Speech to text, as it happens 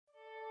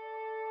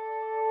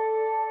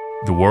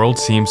The world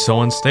seems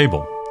so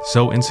unstable,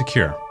 so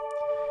insecure.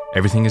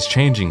 Everything is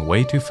changing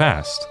way too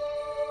fast.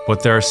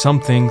 But there are some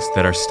things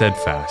that are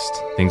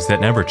steadfast, things that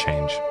never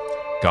change.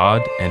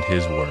 God and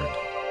His Word.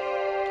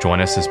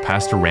 Join us as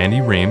Pastor Randy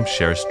Ream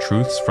shares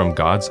truths from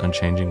God's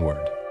unchanging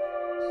Word.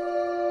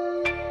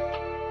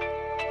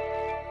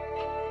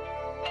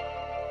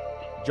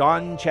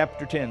 John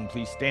chapter 10.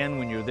 Please stand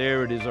when you're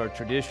there. It is our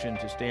tradition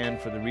to stand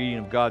for the reading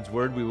of God's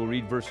Word. We will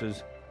read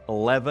verses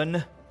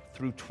 11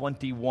 through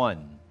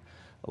 21.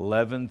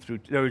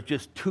 There is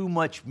just too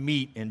much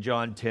meat in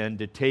John 10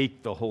 to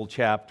take the whole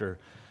chapter.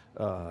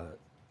 So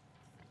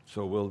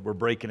we're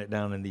breaking it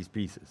down in these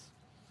pieces.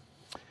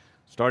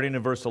 Starting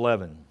in verse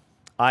 11.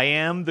 I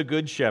am the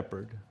good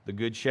shepherd. The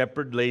good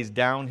shepherd lays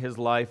down his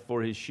life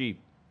for his sheep.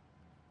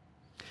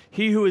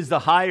 He who is the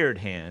hired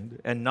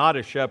hand and not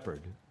a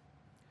shepherd,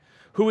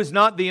 who is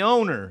not the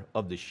owner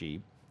of the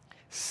sheep,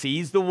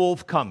 sees the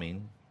wolf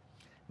coming,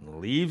 and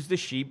leaves the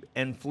sheep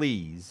and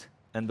flees,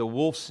 and the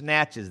wolf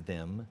snatches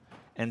them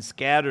and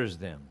scatters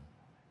them.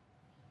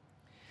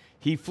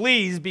 He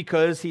flees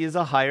because he is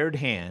a hired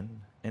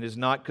hand and is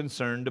not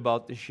concerned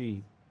about the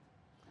sheep.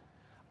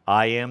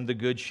 I am the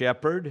good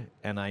shepherd,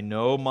 and I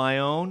know my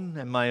own,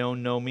 and my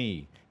own know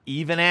me,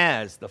 even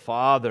as the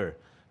Father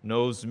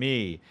knows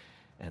me,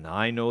 and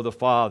I know the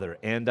Father,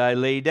 and I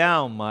lay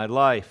down my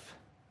life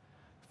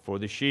for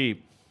the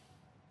sheep.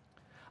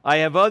 I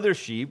have other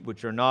sheep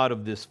which are not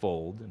of this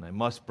fold, and I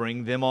must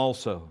bring them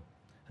also,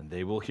 and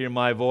they will hear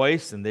my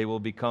voice, and they will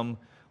become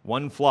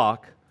one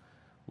flock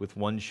with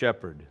one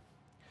shepherd.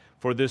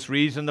 For this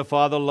reason the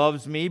Father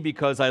loves me,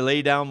 because I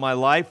lay down my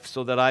life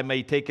so that I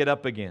may take it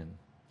up again.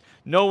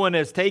 No one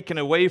has taken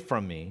away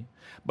from me,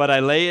 but I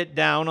lay it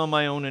down on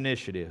my own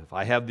initiative.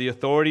 I have the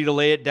authority to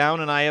lay it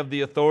down, and I have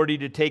the authority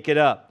to take it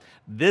up.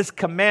 This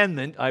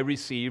commandment I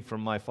received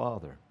from my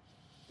Father.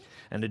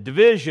 And a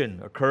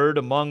division occurred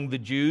among the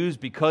Jews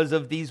because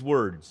of these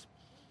words.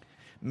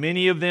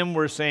 Many of them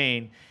were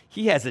saying,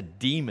 "He has a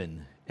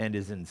demon and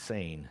is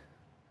insane.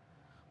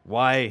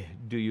 Why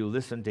do you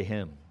listen to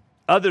him?"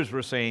 Others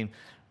were saying,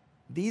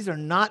 "These are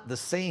not the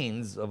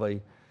sayings of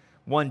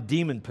one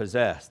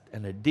demon-possessed,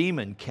 and a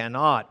demon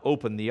cannot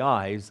open the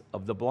eyes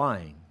of the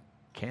blind.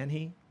 Can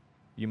he?"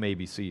 You may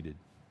be seated.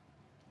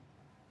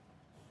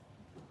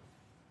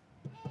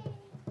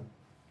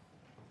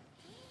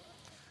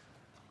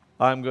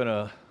 I'm going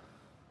to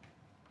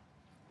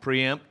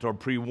preempt or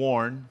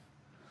pre-warn.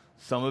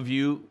 Some of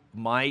you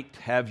might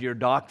have your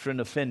doctrine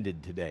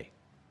offended today.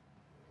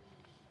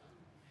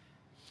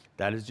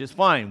 That is just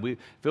fine. We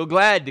feel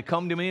glad to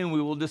come to me and we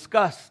will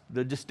discuss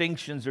the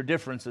distinctions or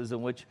differences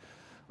in which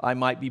I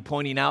might be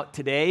pointing out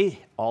today.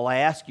 All I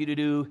ask you to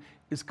do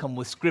is come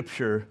with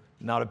Scripture,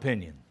 not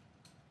opinion.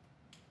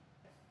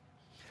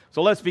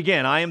 So let's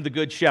begin. I am the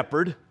good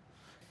shepherd.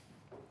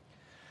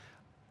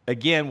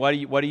 Again, what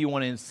do you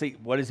want to see?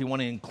 What does he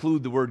want to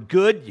include the word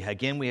good?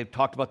 Again, we have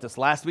talked about this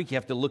last week. You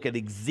have to look at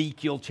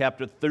Ezekiel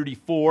chapter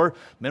 34.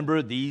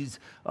 Remember, these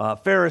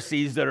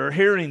Pharisees that are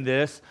hearing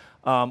this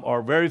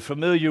are very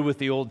familiar with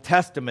the Old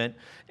Testament.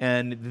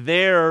 And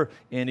there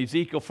in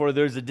Ezekiel 4,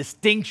 there's a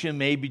distinction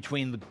made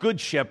between the good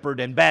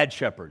shepherd and bad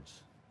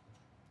shepherds.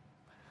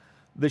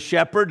 The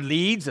shepherd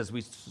leads, as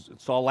we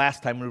saw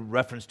last time in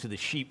reference to the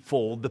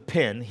sheepfold, the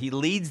pen. He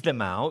leads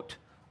them out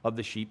of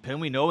the sheep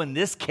pen. We know in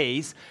this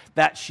case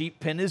that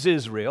sheep pen is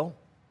Israel.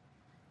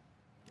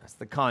 That's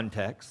the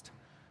context.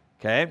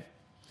 Okay?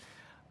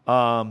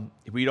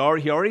 He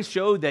already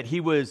showed that he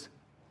was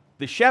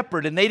the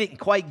shepherd, and they didn't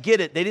quite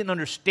get it. They didn't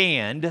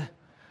understand.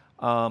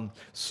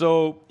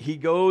 So he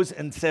goes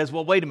and says,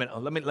 well, wait a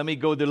minute. Let me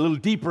go a little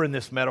deeper in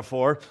this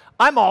metaphor.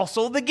 I'm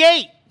also the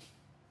gate.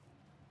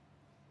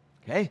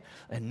 Okay?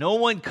 And no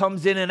one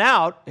comes in and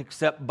out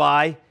except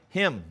by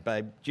him,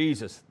 by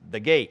Jesus, the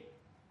gate.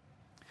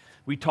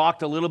 We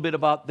talked a little bit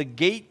about the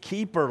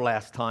gatekeeper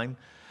last time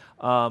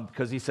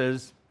because he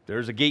says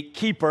there's a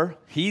gatekeeper.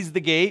 He's the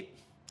gate.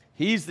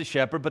 He's the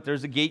shepherd, but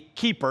there's a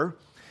gatekeeper.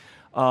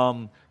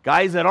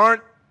 Guys that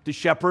aren't the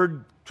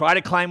shepherd try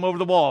to climb over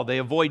the wall. They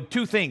avoid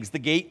two things, the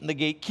gate and the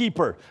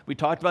gatekeeper. We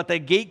talked about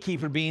that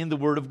gatekeeper being the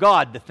Word of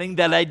God, the thing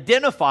that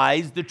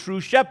identifies the true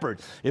shepherd.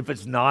 If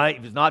it's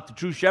not the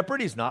true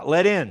shepherd, he's not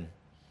let in.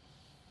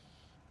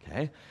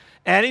 Okay?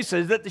 And he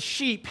says that the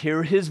sheep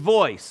hear his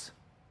voice.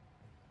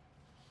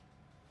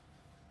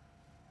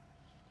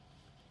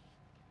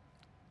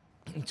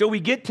 So we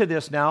get to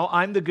this now.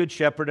 I'm the good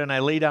shepherd, and I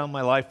lay down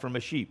my life for my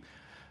sheep.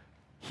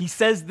 He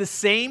says the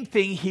same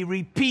thing. He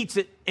repeats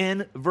it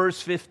in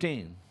verse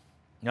 15.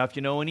 Now, if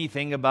you know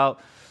anything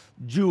about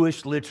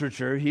Jewish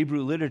literature,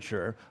 Hebrew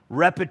literature,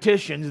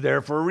 repetition's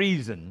there for a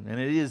reason. And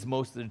it is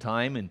most of the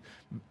time in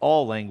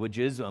all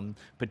languages,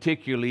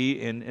 particularly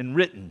in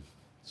written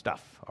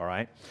stuff, all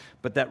right?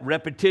 But that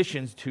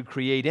repetition's to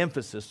create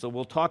emphasis. So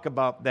we'll talk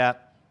about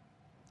that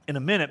in a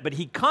minute, but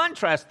he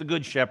contrasts the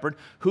good shepherd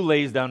who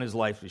lays down his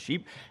life for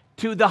sheep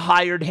to the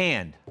hired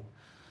hand,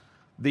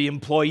 the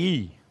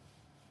employee.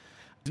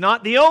 He's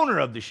not the owner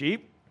of the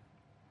sheep.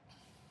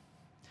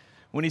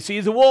 When he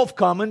sees a wolf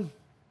coming,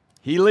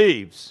 he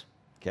leaves.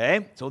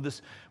 Okay, so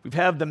we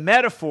have the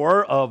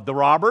metaphor of the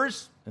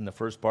robbers in the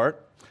first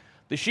part,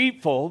 the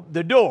sheepfold,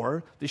 the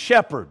door, the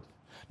shepherd.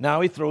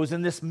 Now he throws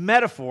in this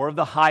metaphor of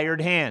the hired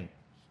hand.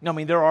 I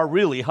mean, there are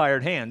really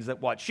hired hands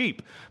that watch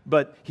sheep,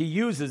 but he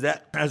uses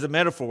that as a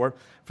metaphor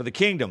for the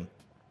kingdom.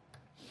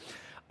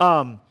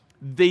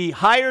 The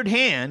hired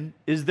hand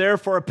is there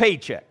for a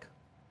paycheck.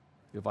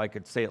 If I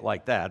could say it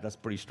like that, that's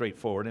pretty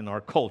straightforward. In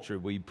our culture,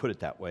 we put it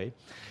that way.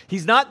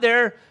 He's not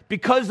there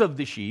because of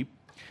the sheep.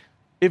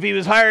 If he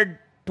was hired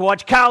to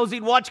watch cows,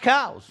 he'd watch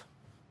cows.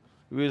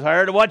 If he was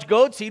hired to watch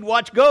goats, he'd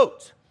watch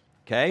goats.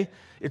 Okay?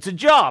 It's a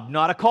job,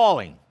 not a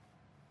calling.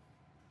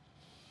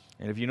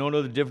 And if you don't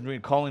know the difference between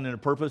a calling and a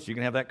purpose, you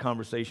can have that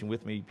conversation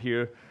with me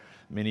here.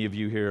 Many of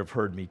you here have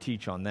heard me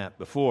teach on that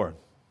before.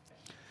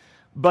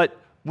 But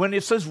when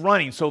it says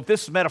running, so if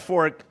this is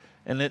metaphoric,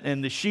 and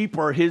the sheep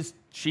are his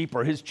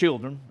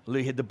children,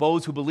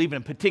 those who believe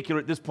in particular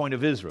at this point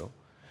of Israel,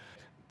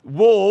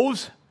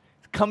 wolves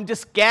come to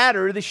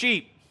scatter the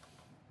sheep.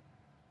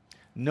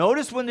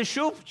 Notice when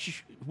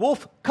the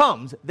wolf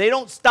comes, they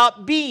don't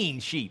stop being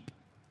sheep.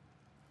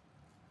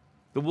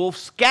 The wolf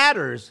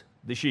scatters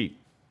the sheep.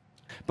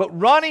 But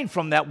running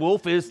from that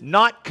wolf is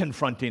not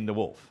confronting the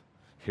wolf.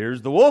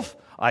 Here's the wolf.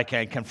 I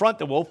can confront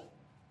the wolf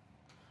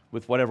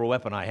with whatever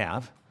weapon I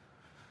have,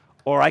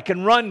 or I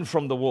can run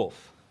from the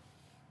wolf.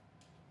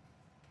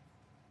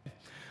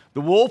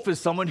 The wolf is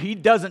someone, he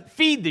doesn't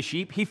feed the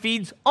sheep, he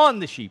feeds on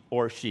the sheep,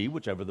 or she,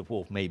 whichever the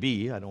wolf may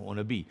be. I don't want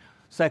to be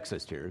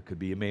sexist here. It could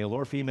be a male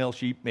or female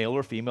sheep, male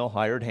or female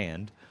hired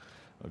hand,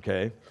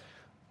 okay?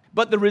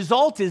 But the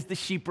result is the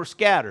sheep are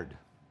scattered.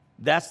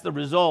 That's the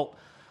result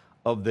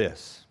of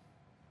this.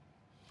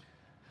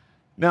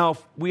 Now,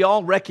 we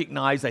all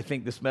recognize, I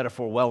think, this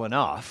metaphor well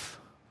enough,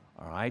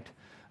 all right?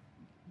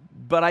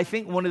 But I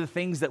think one of the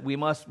things that we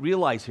must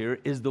realize here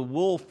is the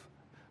wolf,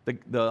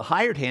 the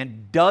hired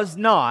hand, does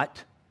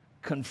not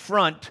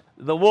confront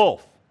the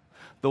wolf.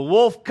 The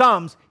wolf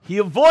comes, he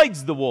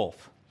avoids the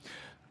wolf.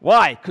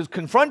 Why? Because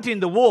confronting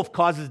the wolf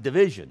causes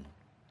division.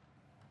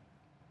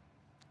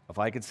 If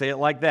I could say it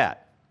like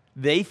that.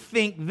 They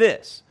think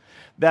this,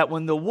 that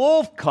when the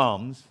wolf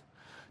comes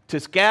to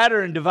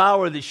scatter and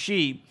devour the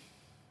sheep,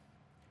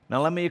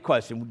 now let me ask a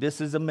question.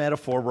 This is a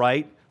metaphor,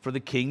 right, for the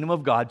kingdom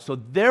of God. So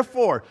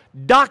therefore,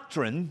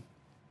 doctrine,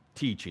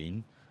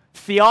 teaching,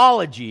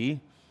 theology,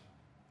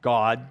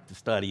 God, the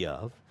study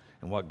of,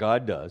 and what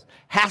God does,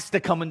 has to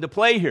come into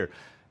play here.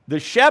 The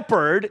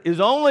shepherd is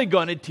only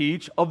going to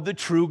teach of the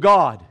true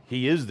God.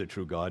 He is the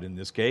true God in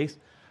this case.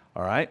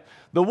 All right?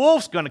 The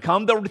wolf's going to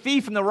come. The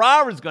thief and the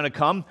robber is going to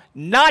come,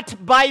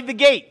 not by the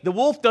gate. The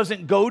wolf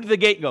doesn't go to the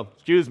gate and go,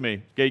 "Excuse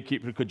me,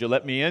 gatekeeper, could you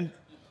let me in?"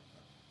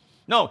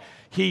 No,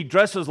 he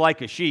dresses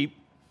like a sheep.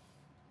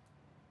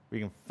 We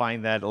can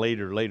find that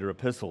later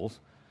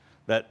epistles,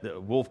 that the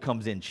wolf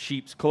comes in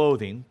sheep's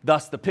clothing.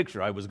 Thus the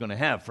picture I was going to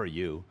have for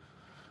you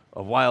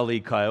of Wile E.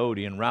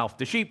 Coyote and Ralph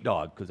the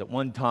sheepdog, because at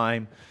one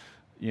time,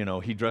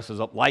 he dresses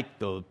up like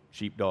the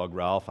sheepdog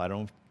Ralph.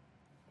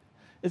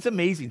 It's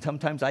amazing.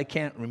 Sometimes I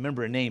can't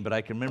remember a name, but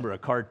I can remember a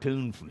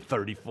cartoon from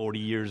 30, 40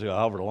 years ago,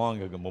 however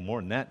long ago, well, more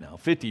than that now,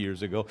 50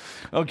 years ago.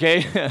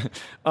 Okay?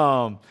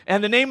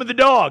 And the name of the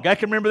dog, I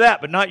can remember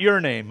that, but not your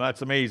name.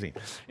 That's amazing.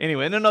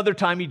 Anyway, and another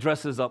time he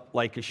dresses up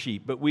like a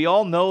sheep. But we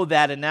all know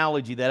that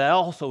analogy that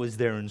also is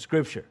there in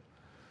Scripture.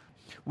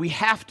 We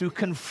have to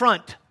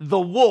confront the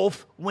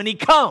wolf when he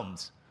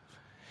comes,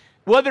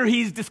 whether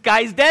he's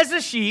disguised as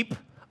a sheep,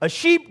 a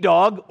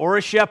sheepdog, or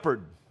a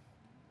shepherd.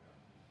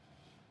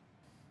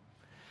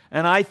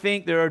 And I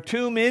think there are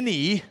too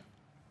many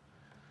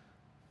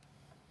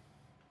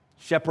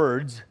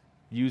shepherds,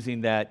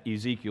 using that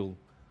Ezekiel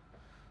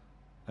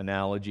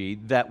analogy,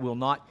 that will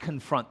not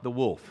confront the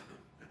wolf.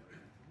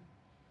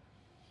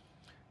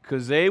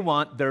 Because they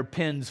want their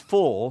pens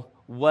full,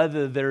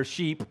 whether they're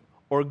sheep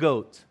or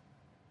goats.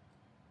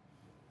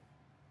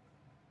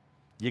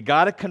 You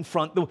got to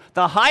confront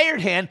the hired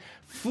hand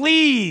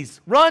flees,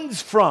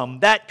 runs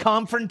from that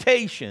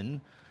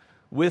confrontation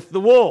with the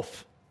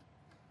wolf.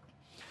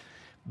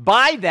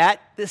 By that,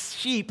 the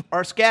sheep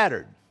are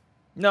scattered.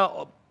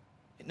 Now,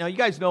 you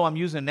guys know I'm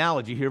using an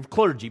analogy here of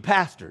clergy,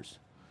 pastors,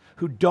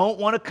 who don't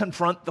want to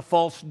confront the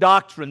false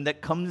doctrine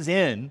that comes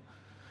in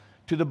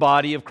to the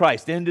body of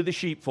Christ, into the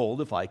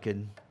sheepfold, if I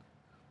can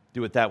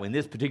do it that way. In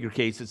this particular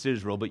case, it's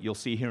Israel, but you'll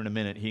see here in a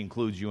minute, he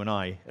includes you and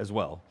I as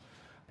well.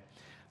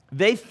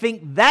 They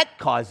think that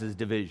causes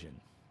division.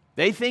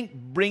 They think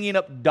bringing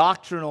up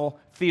doctrinal,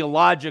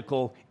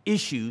 theological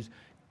issues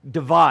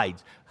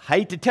divides. I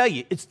hate to tell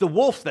you, it's the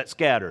wolf that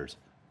scatters.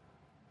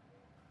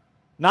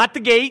 Not the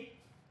gate,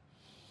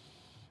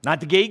 not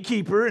the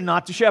gatekeeper, and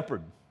not the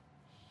shepherd.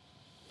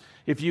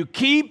 If you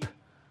keep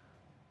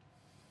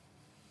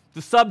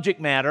the subject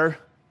matter,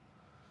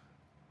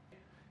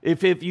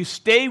 if you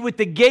stay with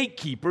the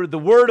gatekeeper, the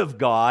Word of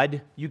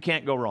God, you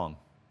can't go wrong.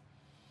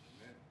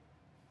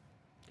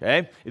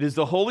 Okay? It is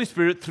the Holy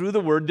Spirit through the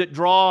Word that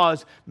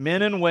draws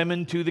men and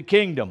women to the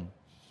kingdom.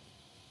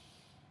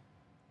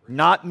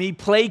 Not me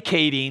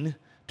placating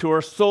to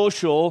our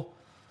social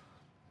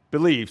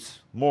beliefs,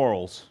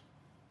 morals.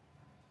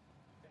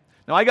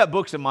 Now, I got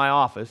books in my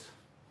office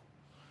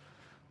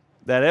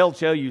that'll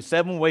tell you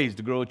 7 ways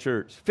to grow a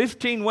church,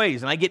 15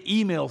 ways, and I get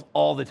emails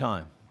all the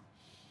time.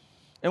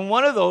 And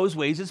one of those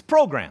ways is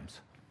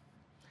programs.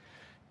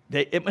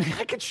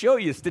 I could show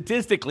you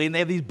statistically, and they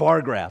have these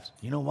bar graphs.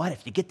 You know what?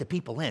 If you get the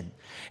people in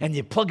and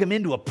you plug them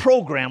into a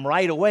program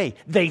right away,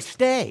 they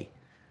stay.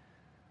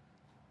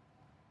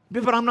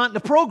 But I'm not in the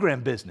program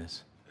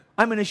business.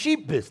 I'm in a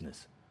sheep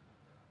business,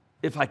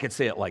 if I could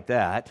say it like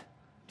that.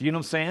 Do you know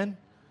what I'm saying?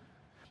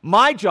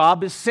 My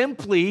job is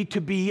simply to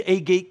be a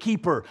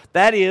gatekeeper.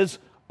 That is,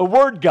 a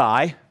word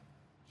guy,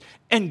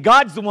 and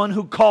God's the one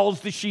who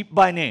calls the sheep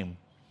by name.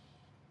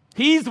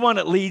 He's the one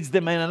that leads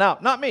them in and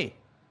out, not me.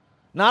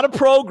 Not a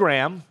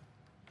program.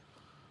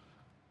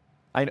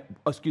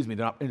 Excuse me,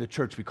 they're not in the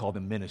church, we call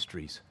them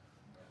ministries.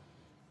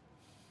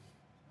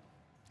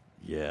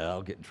 Yeah,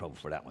 I'll get in trouble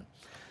for that one.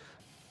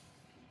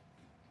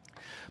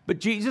 But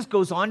Jesus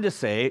goes on to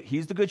say,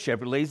 he's the good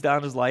shepherd, lays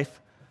down his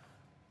life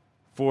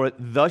for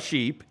the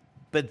sheep.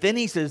 But then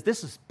he says,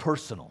 this is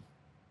personal.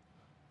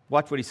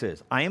 Watch what he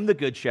says. I am the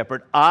good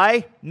shepherd.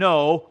 I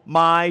know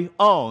my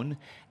own,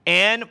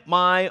 and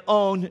my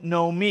own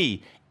know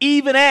me,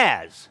 even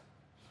as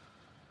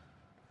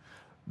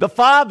the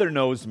Father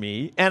knows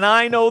me, and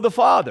I know the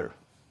Father.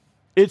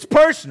 It's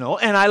personal,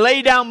 and I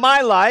lay down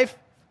my life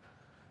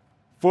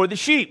for the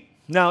sheep.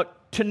 Now,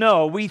 to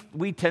know, we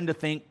tend to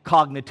think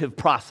cognitive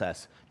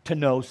process, to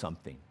know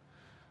something.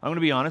 I'm going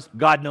to be honest,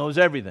 God knows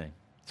everything.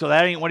 So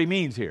that ain't what he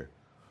means here.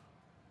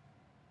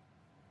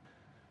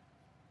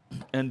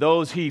 And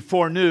those he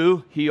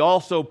foreknew, he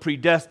also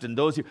predestined.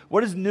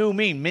 What does new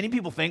mean? Many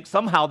people think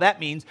somehow that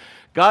means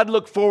God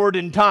looked forward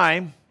in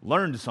time,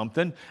 learned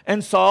something,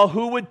 and saw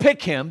who would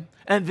pick him,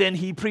 and then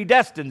he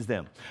predestines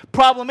them.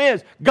 Problem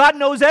is, God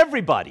knows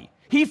everybody.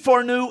 He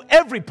foreknew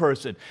every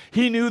person.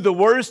 He knew the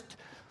worst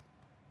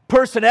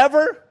person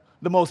ever,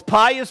 the most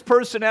pious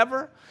person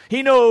ever.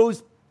 He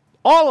knows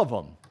all of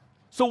them.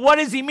 So what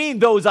does he mean,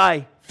 those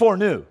I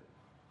foreknew?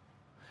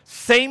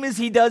 Same as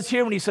he does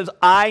here when he says,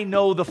 I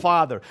know the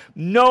Father.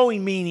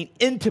 Knowing meaning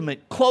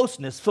intimate,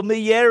 closeness,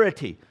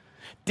 familiarity,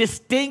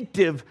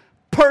 distinctive,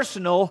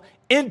 personal,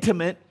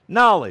 intimate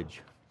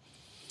knowledge.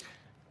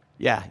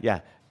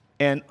 Yeah.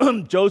 And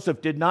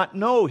Joseph did not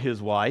know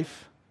his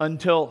wife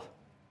until,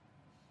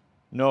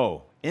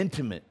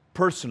 intimate,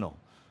 personal.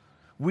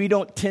 We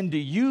don't tend to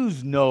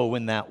use know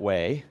in that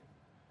way.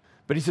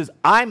 But he says,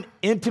 I'm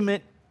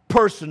intimate,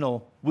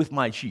 personal with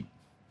my sheep,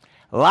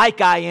 like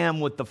I am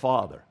with the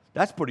Father.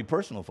 That's pretty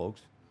personal,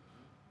 folks.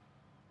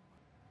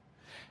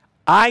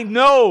 I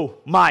know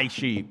my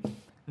sheep.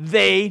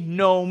 They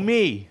know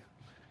me.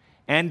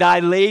 And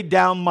I laid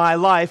down my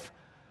life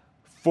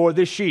for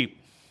the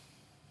sheep.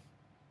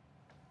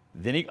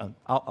 Then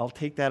I'll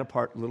take that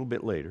apart a little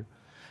bit later.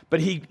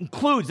 But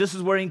this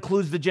is where he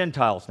includes the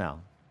Gentiles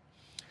now.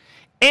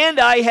 And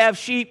I have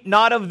sheep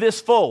not of this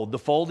fold. The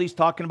fold he's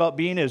talking about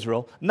being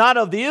Israel. Not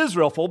of the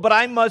Israel fold, but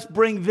I must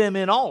bring them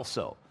in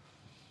also.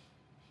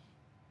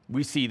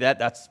 We see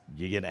that's,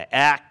 you get an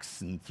Acts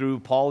and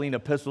through Pauline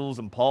epistles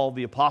and Paul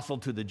the apostle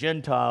to the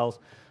Gentiles.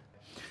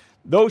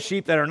 Those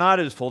sheep that are not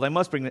his fold, I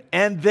must bring them,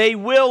 and they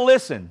will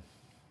listen.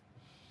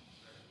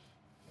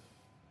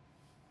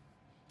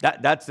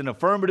 That's an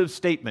affirmative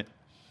statement.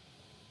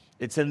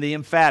 It's in the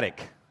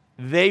emphatic.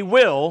 They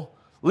will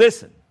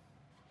listen.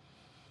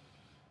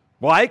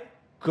 Why?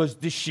 Because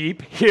the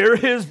sheep hear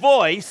his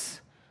voice.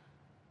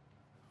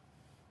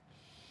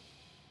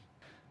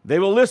 They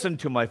will listen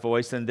to my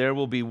voice, and there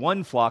will be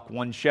one flock,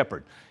 one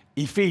shepherd.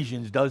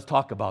 Ephesians does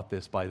talk about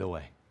this, by the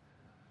way.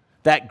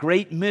 That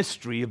great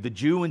mystery of the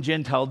Jew and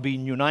Gentile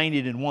being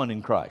united in one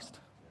in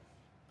Christ.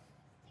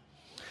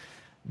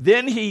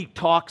 Then he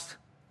talks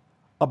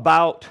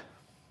about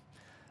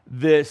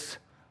this,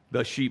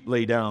 the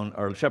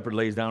shepherd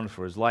lays down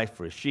for his life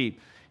for his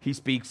sheep. He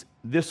speaks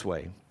this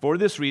way. For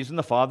this reason,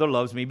 the Father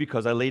loves me,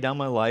 because I lay down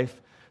my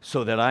life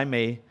so that I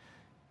may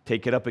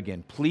take it up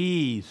again.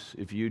 Please,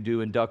 if you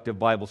do inductive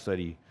Bible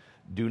study,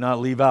 do not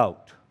leave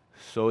out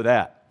so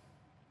that.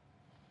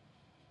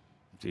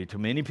 See, too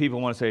many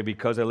people want to say,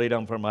 because I lay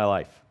down for my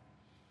life.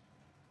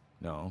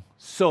 No.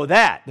 So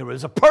that. There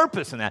was a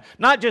purpose in that.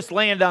 Not just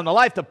laying down the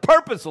life. The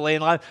purpose of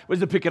laying down the life was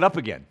to pick it up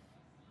again.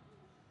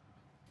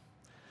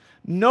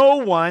 No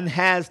one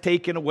has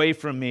taken away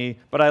from me,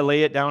 but I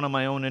lay it down on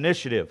my own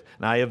initiative.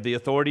 And I have the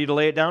authority to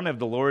lay it down. I have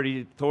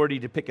the authority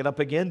to pick it up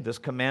again. This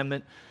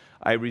commandment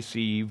I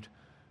received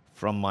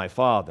from my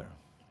Father.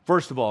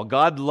 First of all,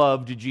 God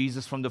loved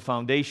Jesus from the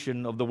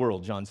foundation of the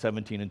world, John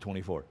 17 and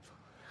 24.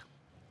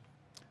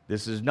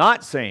 This is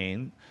not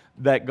saying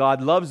that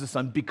God loves the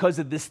Son because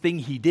of this thing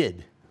he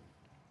did.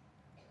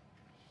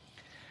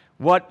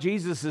 What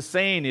Jesus is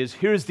saying is,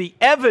 here's the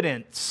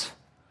evidence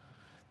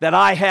that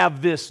I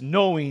have this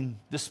knowing,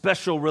 the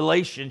special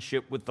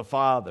relationship with the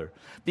Father.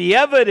 The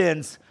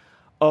evidence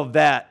of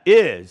that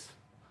is,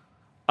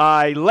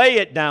 I lay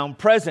it down,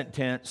 present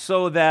tense,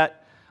 so that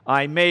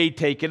I may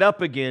take it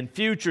up again,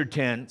 future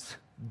tense.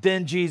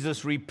 Then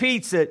Jesus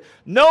repeats it.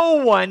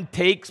 No one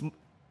takes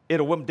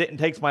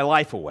my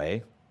life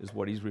away. is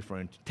what he's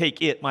referring to.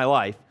 Take it, my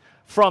life,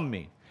 from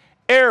me.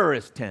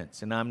 Aorist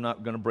tense, and I'm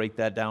not going to break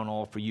that down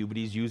all for you, but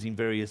he's using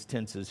various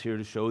tenses here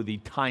to show the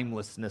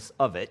timelessness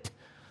of it.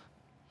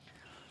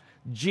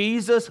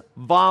 Jesus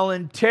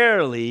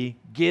voluntarily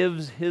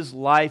gives his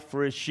life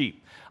for his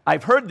sheep.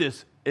 I've heard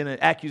this in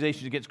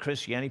accusations against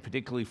Christianity,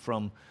 particularly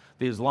from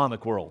the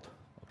Islamic world.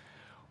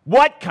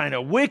 What kind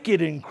of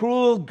wicked and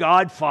cruel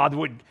Godfather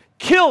would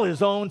kill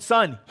his own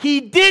son? He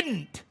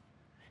didn't.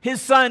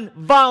 His son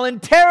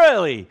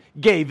voluntarily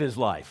gave his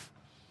life.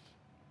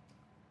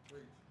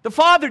 The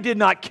father did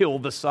not kill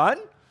the son.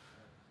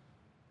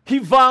 He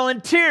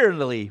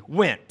voluntarily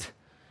went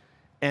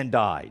and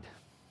died.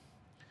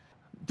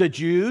 The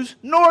Jews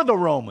nor the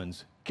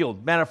Romans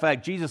killed. Matter of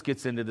fact, Jesus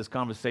gets into this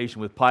conversation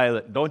with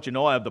Pilate. Don't you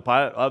know I have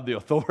the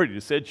authority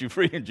to set you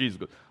free? And Jesus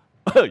goes,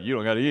 oh, you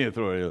don't got any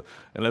authority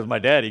unless my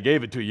daddy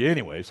gave it to you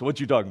anyway. So what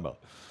you talking about?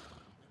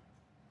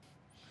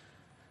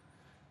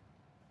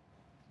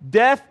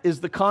 Death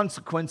is the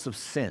consequence of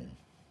sin.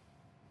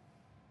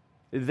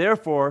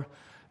 Therefore,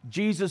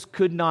 Jesus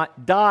could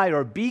not die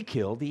or be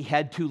killed. He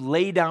had to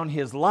lay down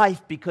his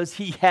life because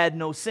he had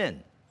no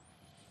sin.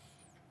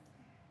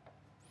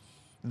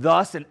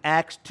 Thus, in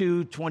Acts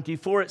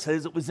 2:24, it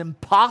says it was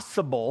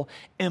impossible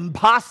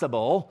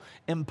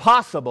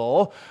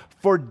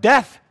for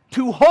death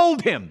to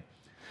hold him,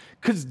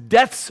 because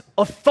death's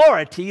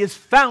authority is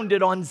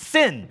founded on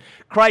sin.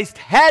 Christ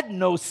had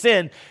no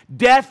sin.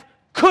 Death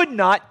could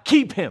not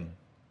keep him.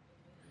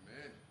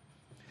 Amen.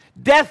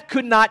 Death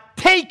could not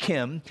take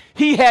him.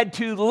 He had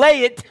to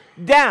lay it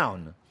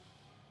down.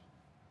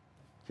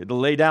 He had to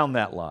lay down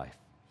that life.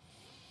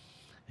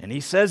 And he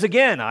says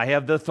again, I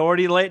have the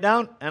authority to lay it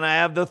down, and I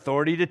have the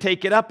authority to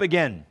take it up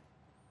again.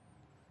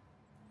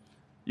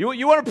 You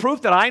want a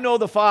proof that I know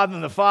the Father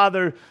and the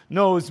Father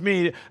knows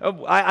me?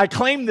 I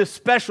claim this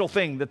special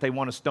thing that they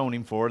want to stone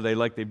him for.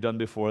 Like they've done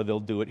before. They'll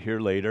do it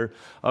here later.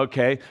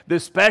 Okay,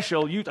 this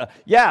special,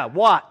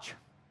 watch.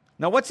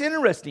 Now what's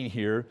interesting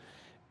here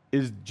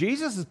is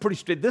Jesus is pretty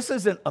straight. This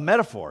isn't a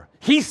metaphor.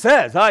 He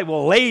says, I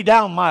will lay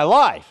down my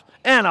life,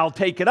 and I'll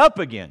take it up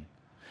again.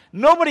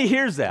 Nobody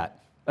hears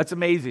that. That's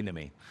amazing to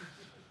me.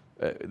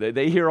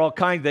 They hear all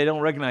kinds. They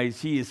don't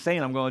recognize he is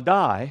saying, I'm going to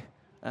die.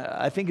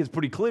 I think it's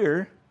pretty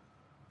clear.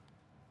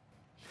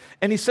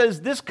 And he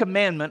says, this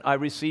commandment I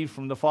received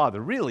from the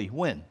Father. Really,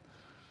 when?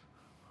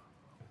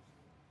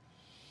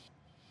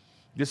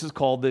 This is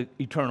called the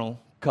eternal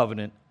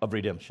covenant of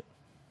redemption.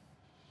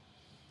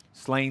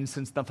 Slain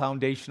since the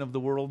foundation of the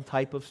world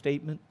type of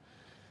statement.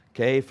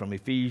 Okay, from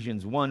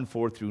Ephesians 1,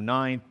 4 through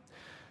 9,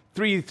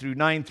 3 through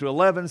 9 through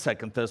 11,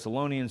 2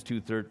 Thessalonians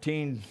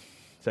 2:13,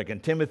 2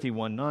 Timothy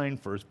 1:9,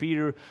 1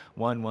 Peter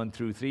 1:1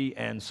 through 3,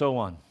 and so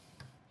on.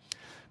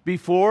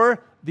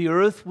 Before the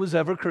earth was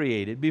ever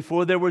created,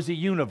 before there was a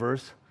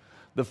universe,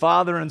 the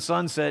Father and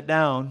Son sat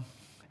down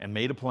and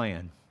made a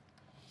plan.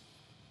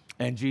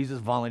 And Jesus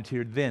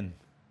volunteered then.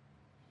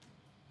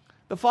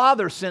 The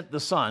Father sent the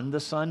Son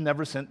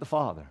never sent the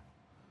Father.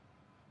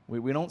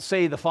 We don't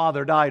say the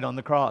Father died on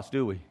the cross,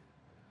 do we?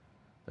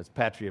 That's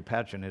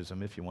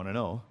patriotism, if you want to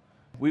know.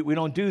 We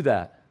don't do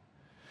that.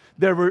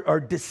 There are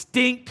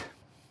distinct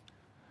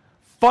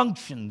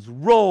functions,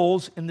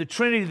 roles in the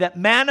Trinity that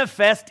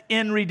manifest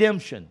in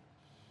redemption.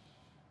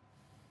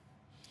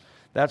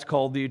 That's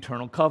called the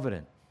eternal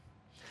covenant.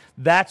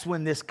 That's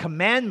when this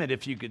commandment,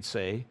 if you could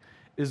say,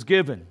 is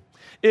given.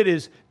 It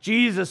is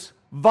Jesus'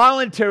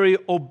 voluntary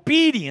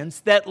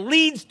obedience that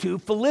leads to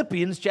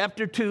Philippians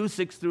chapter 2,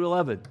 6 through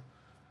 11.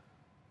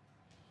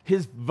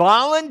 His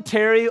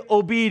voluntary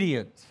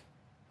obedience,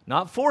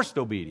 not forced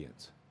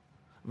obedience,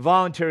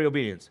 voluntary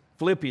obedience.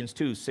 Philippians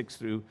 2, 6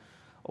 through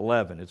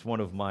 11. It's one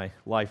of my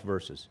life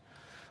verses.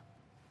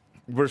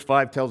 Verse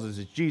 5 tells us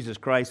it's Jesus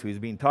Christ who is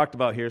being talked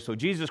about here. So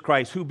Jesus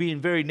Christ, who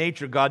being very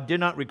nature God, did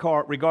not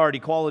regard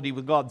equality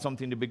with God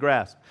something to be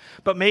grasped,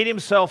 but made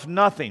himself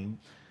nothing,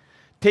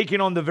 taking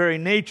on the very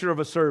nature of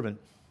a servant,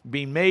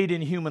 being made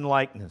in human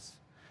likeness,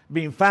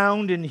 being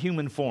found in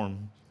human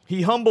form.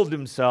 He humbled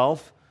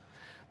himself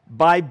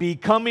by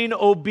becoming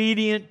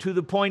obedient to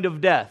the point of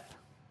death,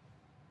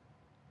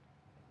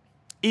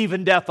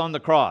 even death on the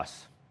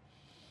cross.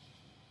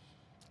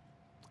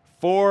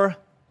 For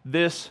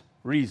this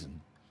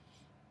reason,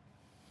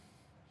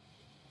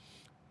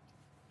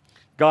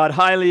 God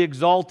highly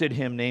exalted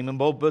him, and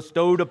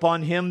bestowed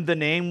upon him the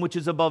name which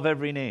is above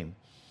every name,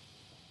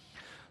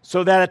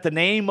 so that at the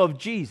name of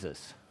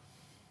Jesus,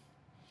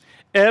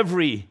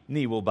 every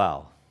knee will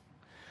bow,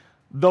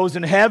 those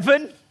in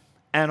heaven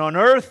and on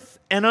earth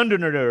and under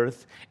the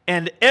earth,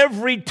 and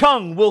every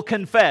tongue will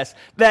confess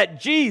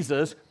that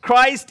Jesus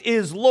Christ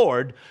is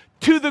Lord,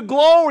 to the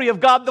glory of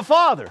God the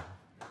Father.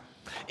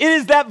 It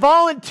is that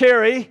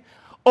voluntary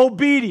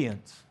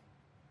obedience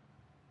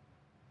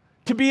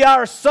to be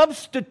our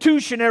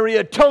substitutionary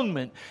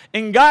atonement.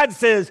 And God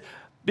says,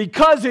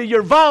 because of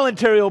your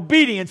voluntary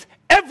obedience,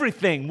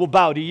 everything will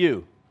bow to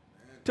you,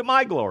 to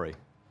my glory.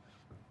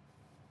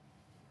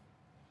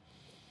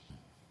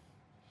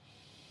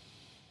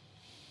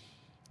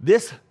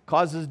 This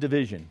causes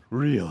division,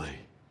 really.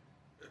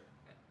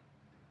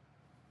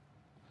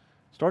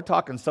 Start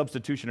talking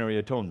substitutionary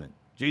atonement.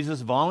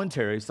 Jesus'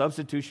 voluntary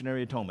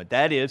substitutionary atonement.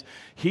 That is,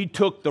 he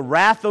took the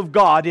wrath of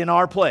God in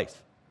our place.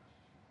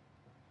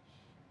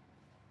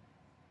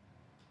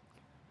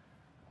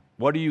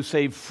 What are you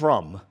saved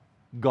from?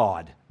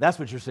 God. That's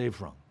what you're saved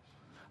from.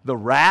 The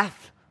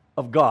wrath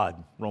of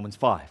God, Romans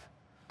 5.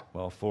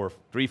 Well,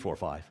 3, 4,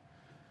 5.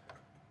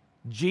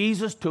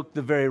 Jesus took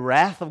the very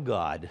wrath of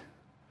God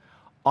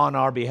on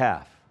our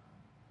behalf.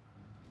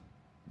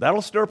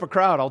 That'll stir up a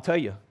crowd, I'll tell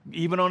you,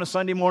 even on a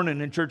Sunday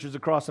morning in churches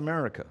across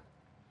America.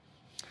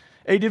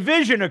 A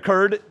division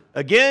occurred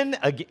again.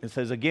 It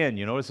says again,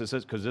 you notice it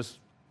says, because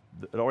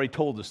it already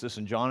told us this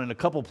in John in a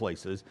couple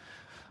places.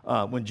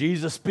 When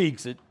Jesus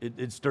speaks,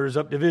 it stirs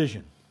up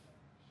division.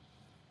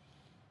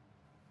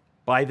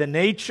 By the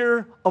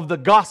nature of the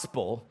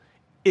gospel,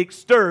 it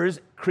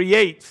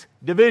creates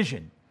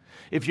division.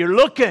 If you're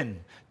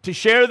looking to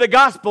share the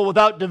gospel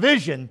without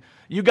division,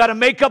 you got to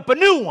make up a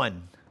new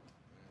one.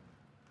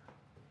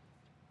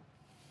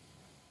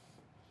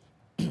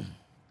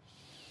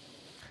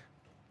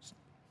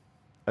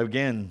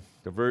 Again,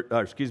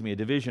 a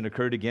division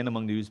occurred again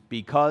among the Jews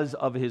because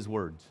of his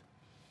words.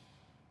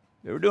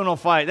 They were doing no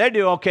fight. They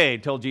do okay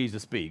until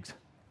Jesus speaks.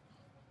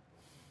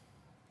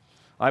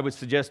 I would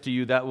suggest to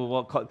you that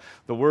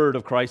the word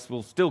of Christ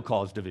will still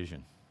cause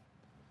division.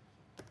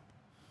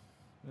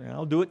 Yeah,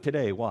 I'll do it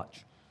today.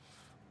 Watch.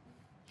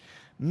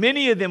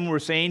 Many of them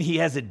were saying he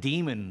has a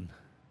demon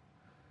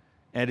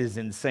and is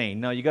insane.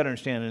 Now, you got to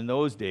understand, in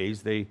those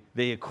days, they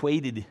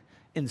equated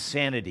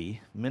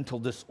insanity, mental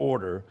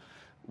disorder,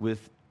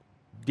 with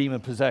demon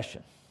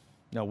possession.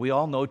 Now, we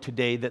all know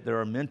today that there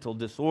are mental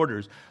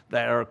disorders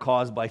that are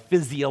caused by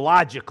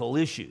physiological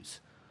issues.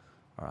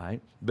 All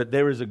right? But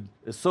there is an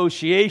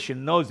association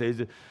in those days.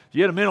 If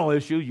you had a mental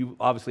issue, you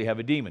obviously have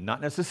a demon. Not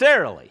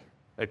necessarily.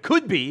 It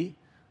could be,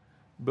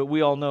 but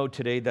we all know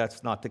today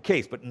that's not the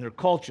case. But in their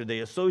culture, they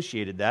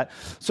associated that.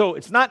 So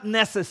it's not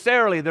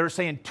necessarily they're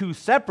saying two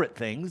separate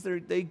things.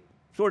 They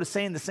sort of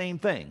saying the same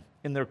thing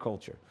in their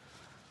culture.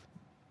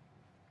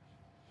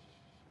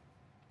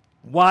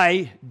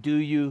 Why do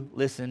you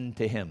listen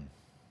to him?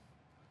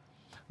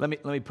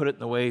 Let me put it in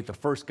the way the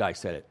first guy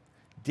said it.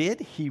 Did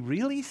he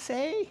really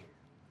say?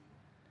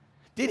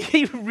 Did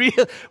he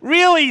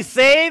really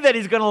say that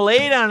he's going to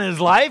lay down his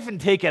life and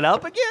take it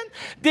up again?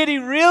 Did he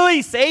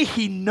really say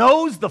he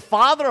knows the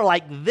Father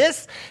like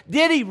this?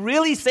 Did he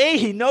really say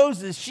he knows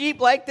his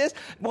sheep like this?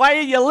 Why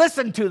do you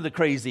listen to the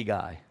crazy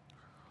guy?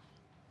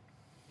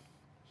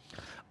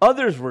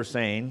 Others were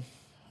saying,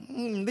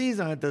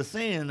 these aren't the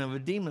saying of a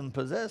demon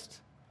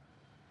possessed.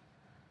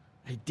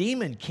 A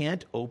demon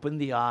can't open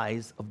the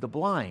eyes of the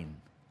blind,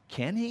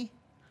 can he?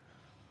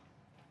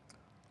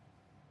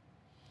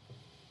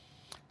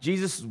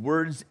 Jesus'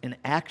 words and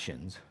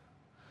actions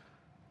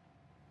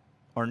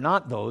are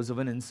not those of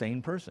an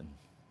insane person.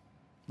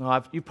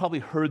 Now, you've probably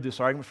heard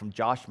this argument from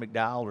Josh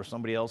McDowell or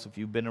somebody else if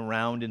you've been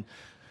around in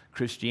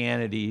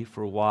Christianity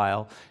for a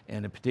while,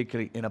 and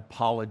particularly in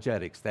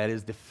apologetics, that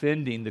is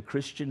defending the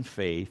Christian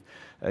faith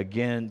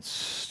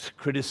against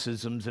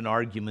criticisms and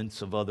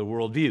arguments of other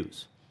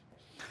worldviews.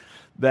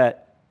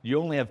 That you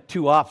only have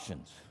two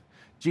options.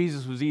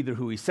 Jesus was either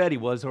who he said he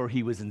was or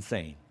he was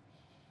insane.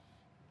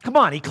 Come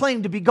on, he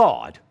claimed to be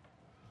God.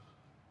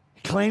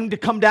 He claimed to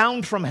come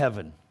down from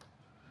heaven.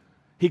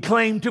 He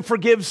claimed to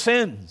forgive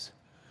sins,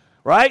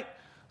 right?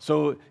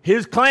 So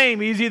his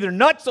claim, he's either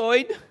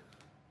nutsoid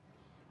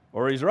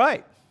or he's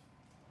right.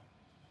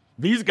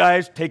 These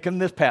guys taking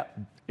this path,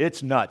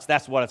 it's nuts.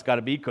 That's what it's got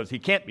to be because he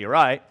can't be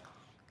right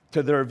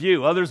to their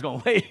view. Others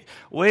going,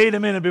 wait a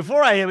minute,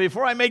 before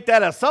I make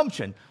that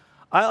assumption,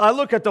 I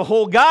look at the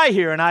whole guy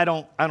here and I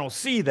don't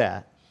see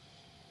that.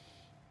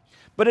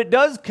 But it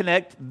does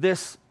connect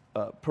this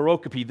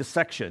pericope, this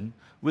section,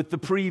 with the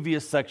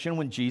previous section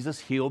when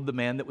Jesus healed the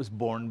man that was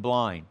born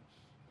blind.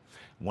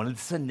 One of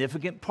the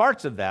significant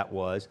parts of that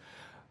was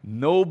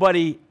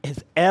nobody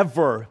has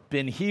ever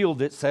been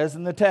healed, it says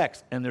in the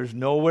text, and there's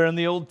nowhere in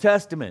the Old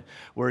Testament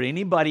where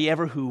anybody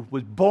ever who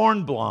was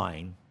born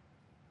blind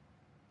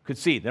could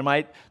see. There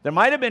might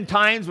have been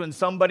times when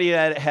somebody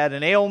had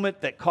an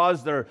ailment that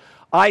caused their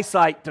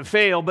eyesight to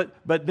fail,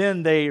 but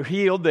then they're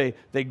healed,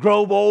 they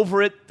grow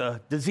over it,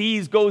 the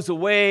disease goes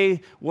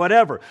away,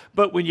 whatever.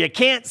 But when you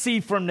can't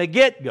see from the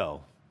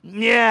get-go,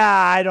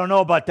 I don't know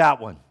about that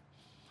one.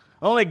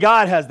 Only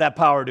God has that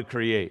power to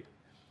create.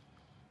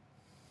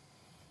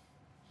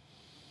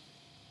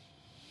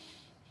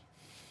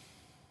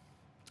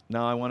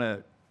 Now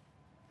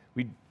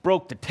we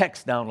broke the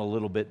text down a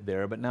little bit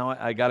there, but now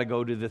I got to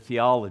go to the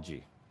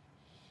theology.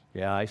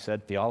 Yeah, I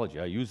said theology.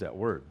 I use that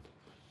word.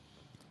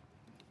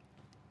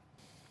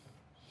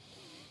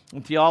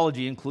 And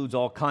theology includes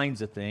all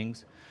kinds of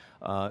things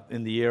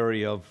in the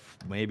area of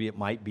maybe it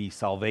might be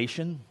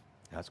salvation.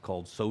 That's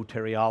called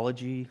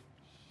soteriology.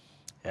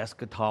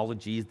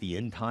 Eschatology is the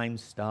end time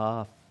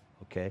stuff.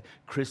 Okay,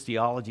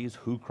 Christology is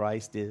who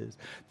Christ is.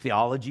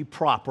 Theology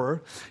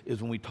proper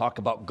is when we talk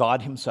about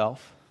God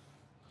himself.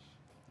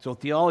 So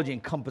theology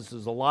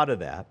encompasses a lot of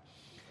that.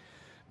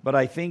 But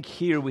I think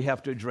here we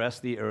have to address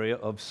the area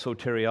of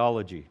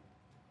soteriology.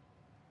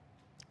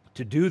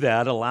 To do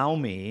that, allow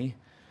me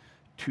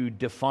to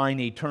define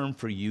a term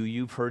for you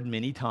you've heard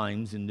many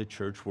times in the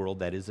church world,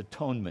 that is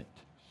atonement.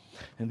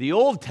 In the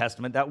Old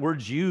Testament, that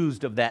word's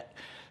used of that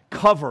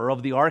cover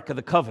of the Ark of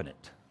the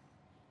Covenant.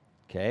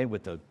 Okay,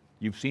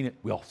 you've seen it,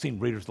 we all seen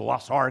Raiders of the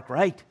Lost Ark,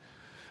 right?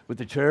 With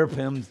the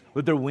cherubims,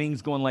 with their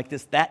wings going like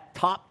this. That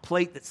top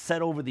plate that's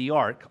set over the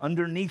ark,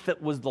 underneath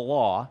it was the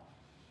law.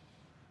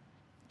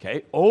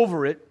 Okay,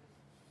 over it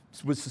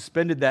was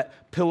suspended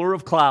that pillar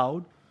of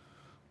cloud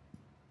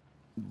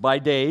by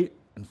day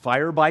and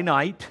fire by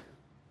night,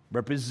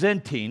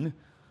 representing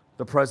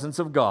the presence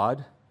of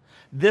God.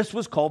 This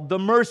was called the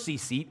mercy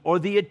seat or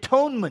the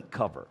atonement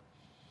cover.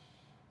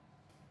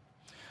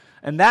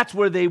 And that's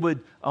where they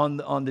would,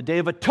 on the Day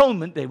of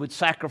Atonement, they would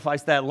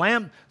sacrifice that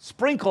lamb,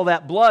 sprinkle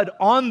that blood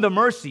on the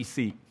mercy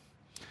seat.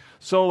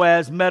 So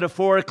as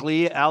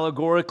metaphorically,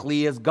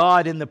 allegorically, as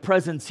God in the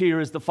presence here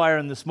as the fire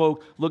and the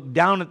smoke looked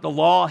down at the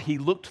law, he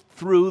looked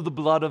through the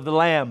blood of the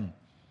lamb.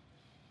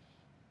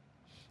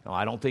 Now,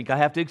 I don't think I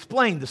have to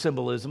explain the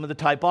symbolism of the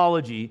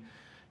typology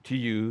to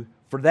you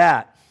for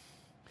that.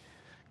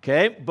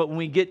 Okay, but when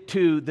we get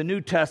to the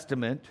New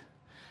Testament,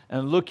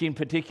 and looking in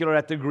particular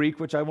at the Greek,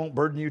 which I won't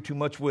burden you too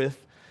much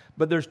with,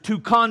 but there's two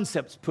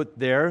concepts put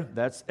there.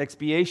 That's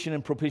expiation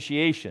and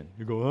propitiation.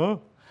 You go, huh?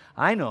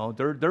 I know,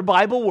 they're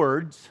Bible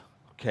words,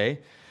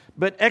 okay?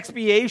 But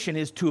expiation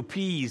is to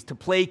appease, to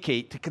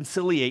placate, to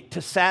conciliate,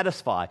 to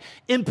satisfy.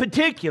 In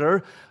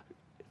particular,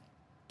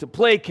 to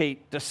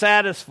placate, to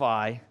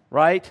satisfy,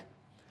 right?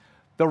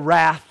 The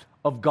wrath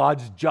of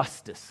God's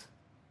justice.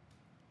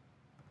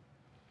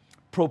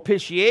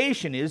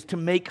 Propitiation is to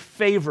make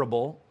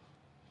favorable,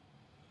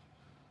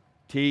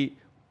 to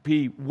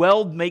be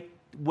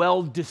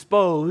well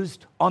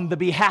disposed on the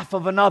behalf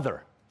of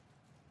another.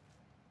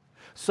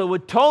 So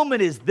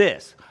atonement is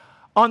this.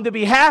 On the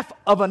behalf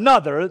of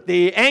another,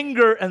 the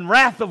anger and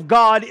wrath of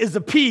God is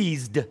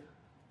appeased,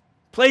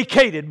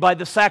 placated by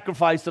the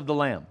sacrifice of the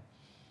lamb.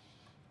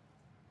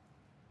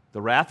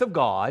 The wrath of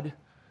God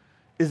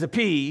is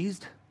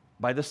appeased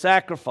by the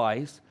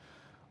sacrifice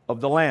of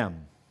the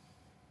lamb.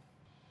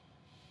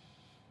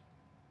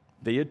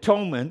 The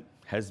atonement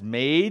was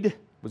made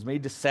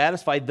to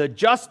satisfy the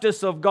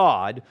justice of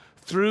God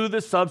through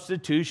the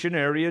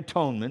substitutionary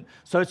atonement,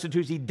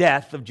 substitutionary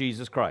death of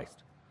Jesus Christ.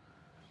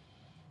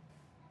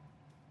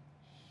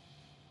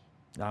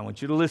 Now, I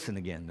want you to listen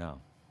again now.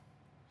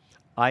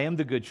 I am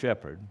the good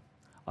shepherd.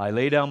 I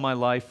lay down my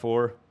life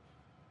for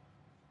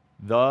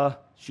the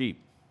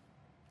sheep.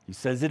 He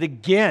says it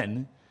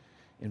again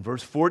in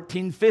verse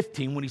 14,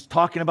 15, when he's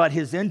talking about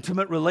his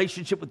intimate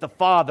relationship with the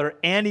Father,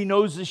 and he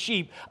knows the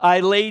sheep. I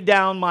lay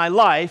down my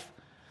life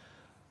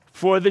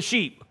for the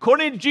sheep.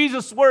 According to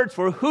Jesus' words,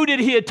 for who did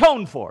he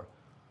atone for?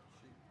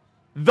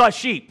 The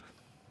sheep.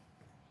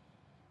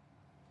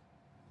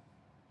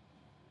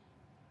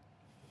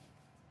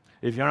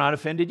 If you're not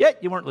offended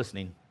yet, you weren't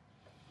listening.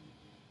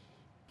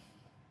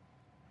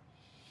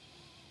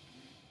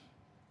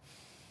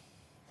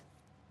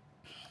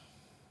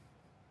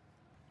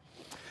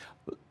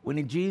 When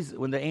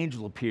the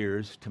angel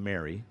appears to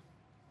Mary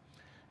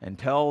and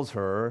tells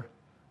her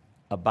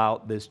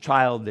about this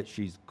child that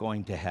she's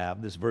going to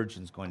have, this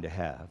virgin's going to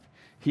have,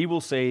 he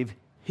will save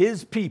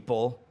his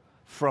people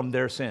from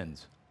their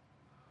sins.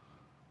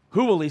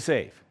 Who will he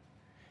save?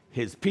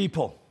 His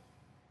people.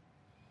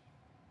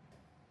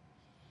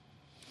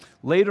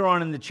 Later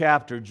on in the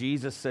chapter,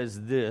 Jesus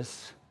says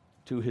this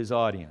to his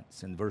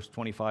audience in verse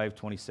 25,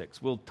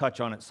 26. We'll touch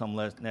on it some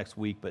next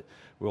week, but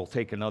we'll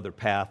take another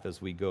path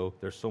as we go.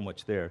 There's so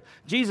much there.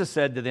 Jesus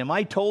said to them,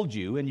 I told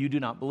you, and you do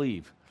not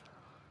believe.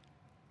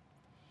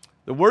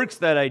 The works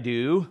that I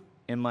do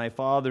in my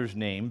Father's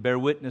name bear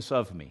witness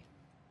of me.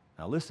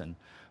 Now listen,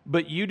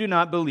 but you do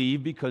not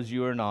believe because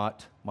you are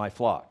not my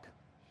flock.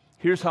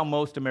 Here's how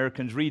most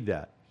Americans read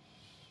that.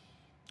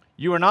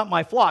 You are not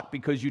my flock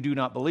because you do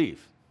not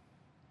believe.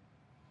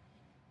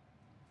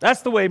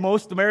 That's the way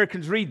most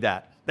Americans read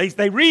that.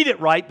 They read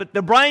it right, but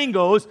the brain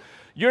goes,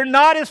 you're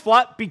not his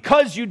flock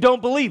because you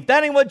don't believe.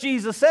 That ain't what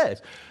Jesus says.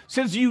 It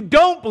says you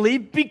don't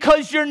believe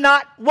because you're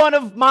not one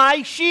of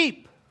my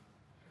sheep.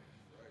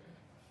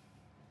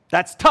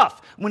 That's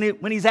tough.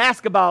 When he's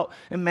asked about,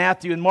 in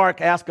Matthew and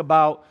Mark, ask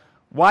about,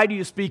 why do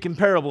you speak in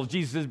parables?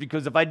 Jesus says,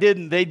 because if I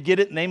didn't, they'd get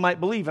it and they might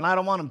believe, and I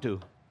don't want them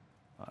to.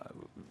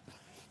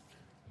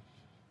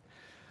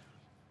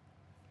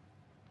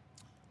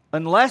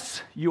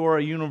 Unless you are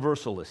a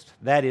universalist,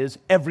 that is,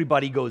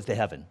 everybody goes to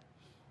heaven,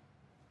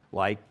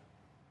 like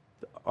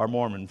our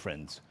Mormon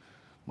friends.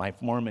 My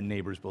Mormon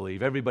neighbors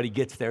believe everybody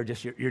gets there,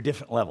 just your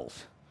different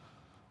levels,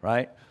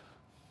 right?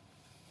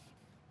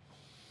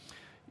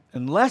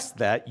 Unless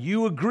that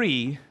you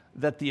agree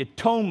that the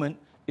atonement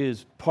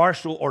is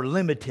partial or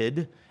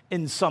limited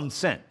in some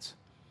sense.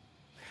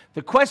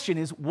 The question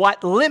is,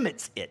 what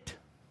limits it?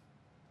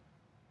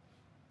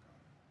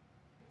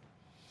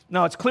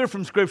 Now, it's clear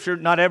from Scripture,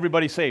 not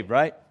everybody's saved,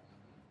 right?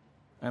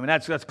 I mean,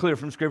 that's clear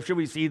from Scripture.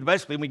 We see,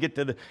 especially when we get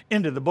to the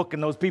end of the book,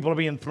 and those people are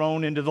being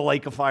thrown into the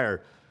lake of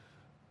fire,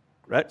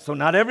 right? So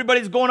not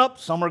everybody's going up,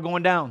 some are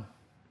going down.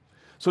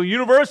 So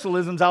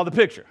universalism's out of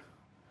the picture.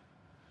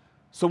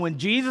 So when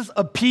Jesus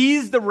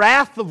appeased the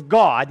wrath of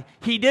God,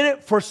 he did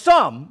it for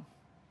some,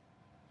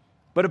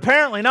 but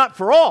apparently not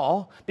for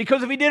all,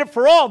 because if he did it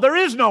for all, there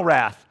is no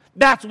wrath.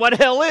 That's what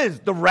hell is,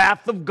 the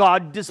wrath of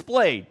God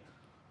displayed.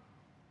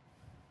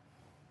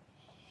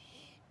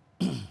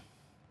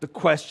 The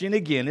question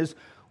again is,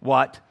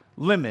 what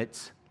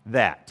limits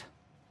that?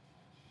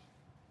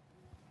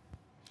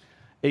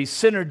 A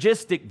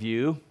synergistic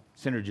view,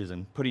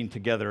 synergism, putting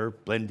together,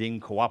 blending,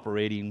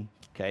 cooperating,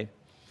 okay,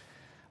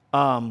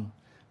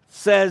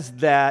 says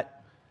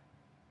that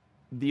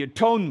the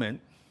atonement,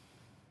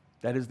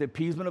 that is the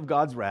appeasement of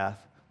God's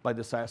wrath by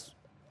the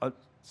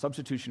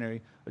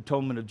substitutionary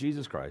atonement of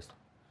Jesus Christ,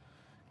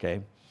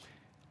 okay,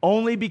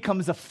 only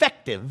becomes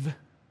effective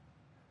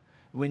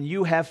when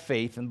you have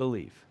faith and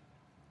believe.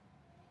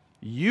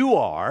 You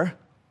are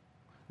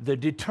the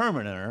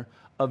determiner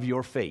of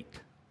your fate,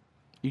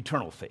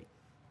 eternal fate.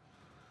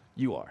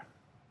 You are.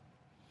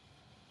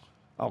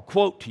 I'll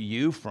quote to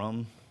you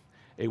from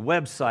a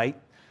website.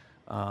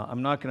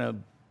 I'm not going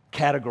to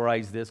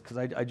categorize this because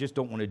I just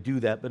don't want to do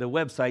that, but a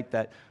website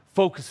that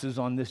focuses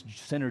on this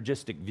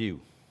synergistic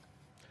view.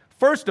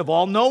 First of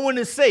all, no one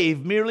is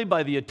saved merely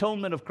by the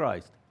atonement of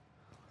Christ.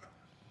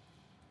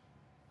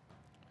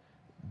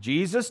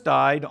 Jesus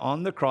died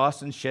on the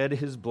cross and shed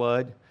his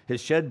blood.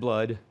 His shed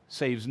blood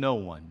saves no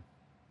one.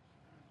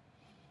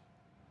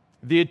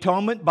 The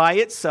atonement by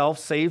itself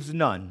saves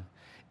none.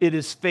 It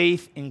is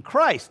faith in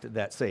Christ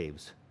that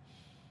saves.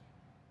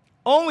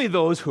 Only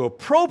those who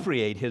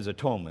appropriate his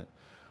atonement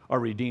are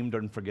redeemed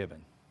and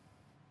forgiven.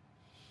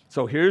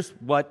 So here's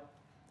what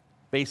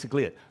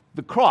basically it.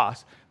 The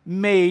cross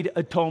made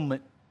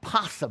atonement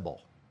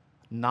possible,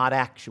 not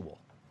actual.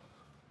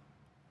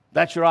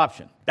 That's your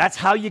option. That's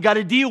how you got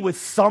to deal with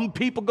some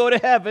people go to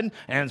heaven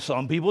and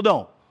some people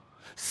don't.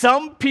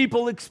 Some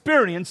people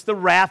experience the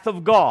wrath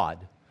of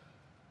God.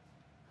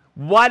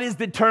 What is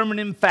the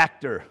determining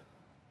factor?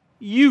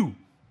 You,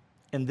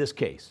 in this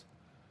case.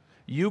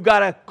 You got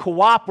to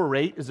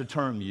cooperate, is a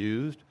term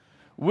used,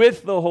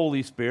 with the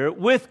Holy Spirit,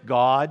 with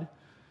God,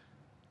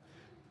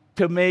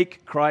 to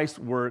make Christ's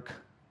work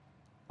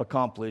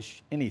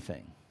accomplish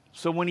anything.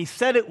 So when he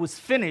said it was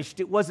finished,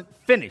 it wasn't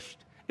finished.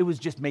 It was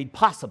just made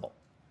possible.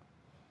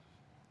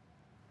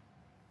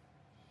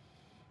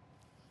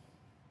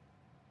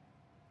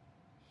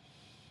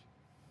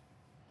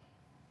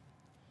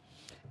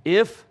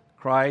 If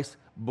Christ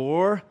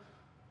bore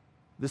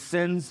the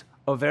sins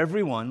of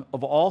everyone,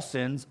 of all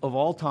sins, of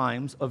all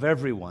times, of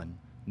everyone,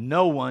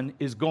 no one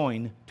is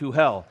going to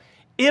hell.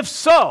 If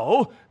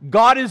so,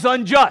 God is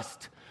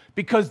unjust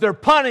because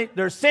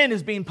their sin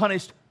is being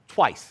punished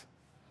twice.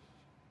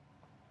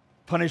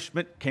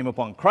 Punishment came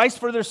upon Christ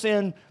for their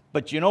sin,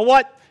 but you know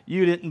what?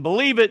 You didn't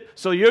believe it,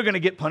 so you're going to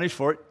get punished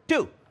for it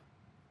too.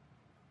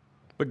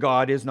 But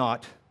God is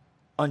not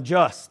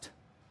unjust.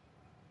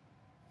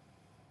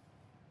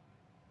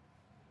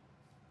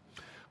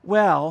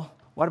 Well,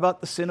 what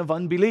about the sin of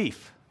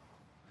unbelief?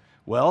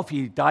 Well, if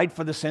he died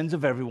for the sins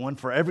of everyone,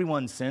 for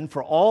everyone's sin,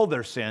 for all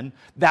their sin,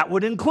 that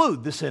would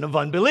include the sin of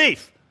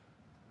unbelief.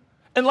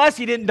 Unless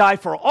he didn't die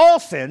for all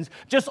sins,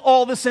 just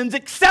all the sins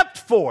except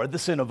for the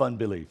sin of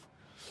unbelief.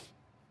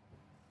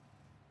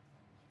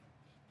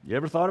 You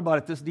ever thought about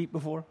it this deep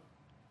before?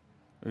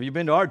 Have you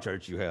been to our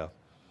church? You have.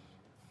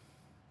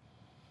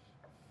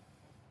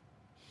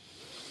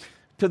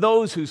 To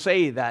those who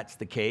say that's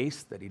the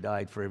case, that he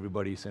died for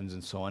everybody's sins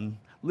and so on,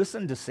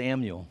 listen to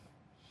Samuel.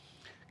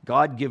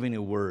 God giving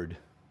a word.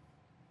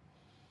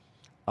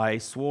 I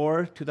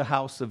swore to the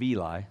house of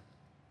Eli,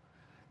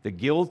 the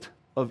guilt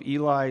of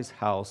Eli's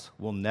house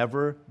will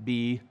never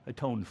be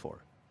atoned for.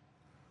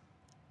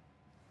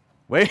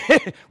 Wait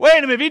a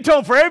minute, if he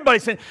atoned for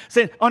everybody's sin,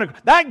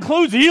 that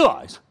includes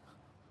Eli's.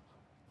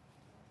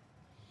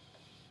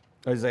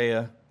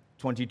 Isaiah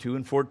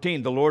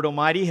 22:14, the Lord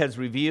Almighty has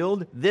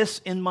revealed this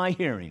in my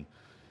hearing.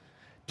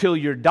 Till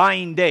your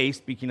dying day,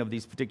 speaking of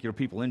these particular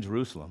people in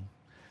Jerusalem,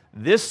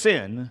 this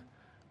sin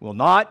will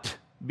not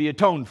be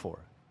atoned for.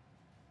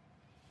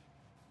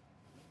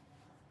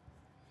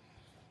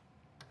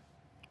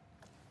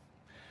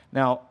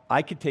 Now,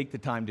 I could take the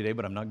time today,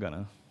 but I'm not going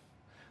to.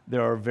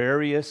 There are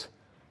various,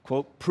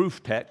 quote,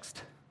 proof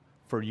texts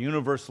for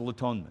universal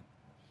atonement.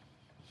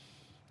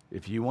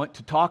 If you want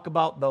to talk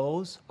about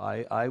those,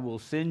 I will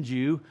send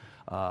you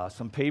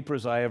some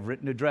papers I have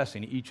written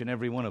addressing each and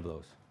every one of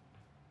those.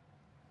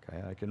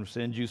 Okay, I can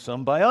send you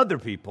some by other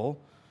people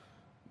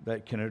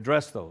that can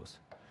address those.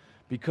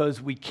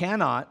 Because we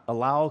cannot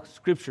allow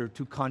Scripture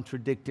to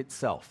contradict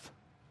itself.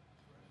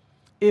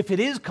 If it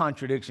is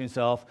contradicting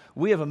itself,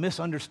 we have a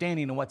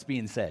misunderstanding of what's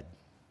being said.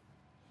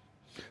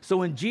 So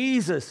when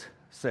Jesus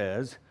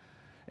says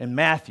in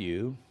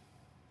Matthew,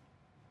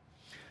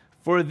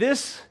 for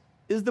this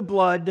is the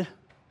blood,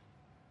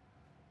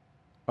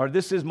 or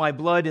this is my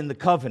blood in the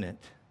covenant,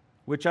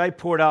 which I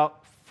poured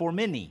out for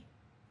many,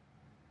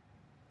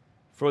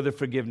 for the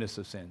forgiveness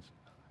of sins.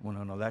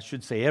 Well, no, that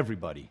should say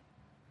everybody,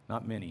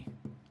 not many.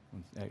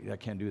 I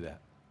can't do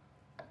that.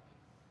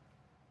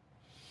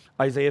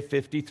 Isaiah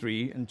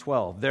 53 and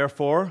 12.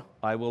 Therefore,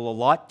 I will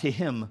allot to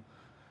him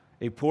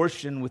a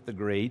portion with the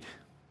great,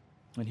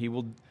 and he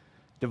will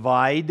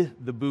divide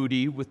the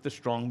booty with the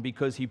strong,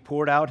 because he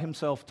poured out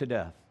himself to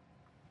death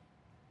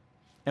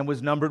and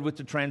was numbered with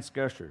the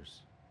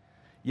transgressors.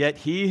 Yet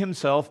he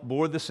himself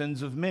bore the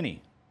sins of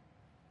many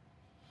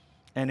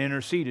and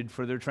interceded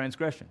for their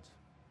transgressions.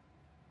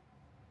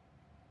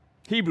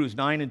 Hebrews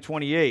 9 and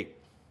 28.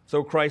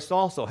 So Christ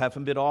also,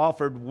 having been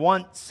offered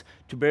once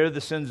to bear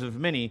the sins of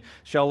many,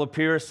 shall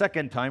appear a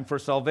second time for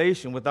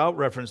salvation without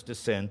reference to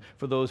sin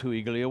for those who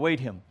eagerly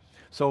await him.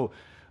 So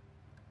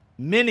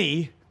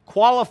many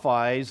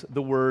qualifies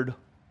the word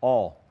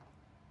all.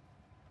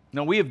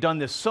 Now, we have done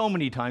this so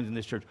many times in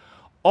this church.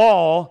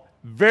 All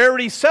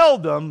very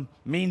seldom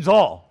means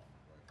all.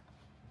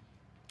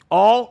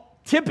 All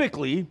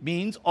typically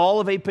means all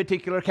of a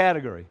particular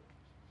category.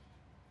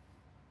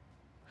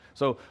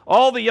 So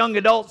all the young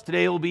adults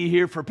today will be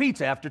here for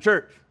pizza after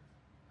church.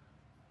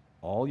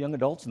 All young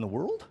adults in the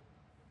world?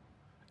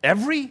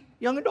 Every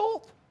young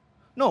adult?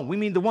 No, we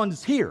mean the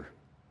ones here.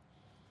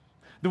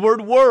 The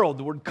word world,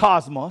 the word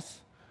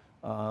cosmos,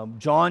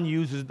 John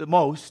uses the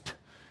most.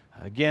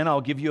 Again,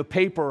 I'll give you a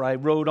paper I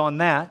wrote on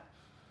that.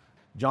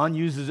 John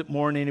uses it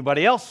more than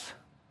anybody else.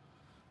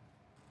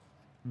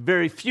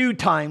 Very few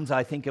times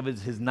I think of it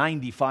as his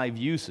 95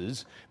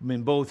 uses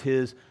in both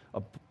his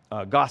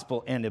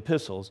gospel and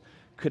epistles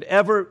could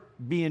ever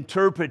be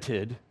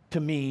interpreted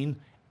to mean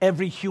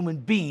every human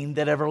being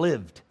that ever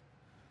lived.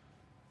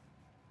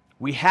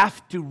 We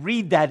have to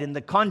read that in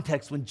the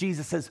context when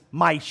Jesus says,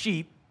 my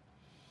sheep.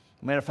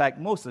 Matter of fact,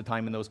 most of the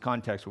time in those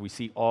contexts where we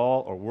see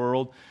all or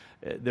world,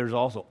 there's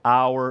also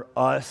our,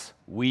 us,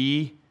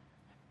 we,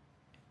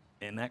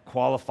 and that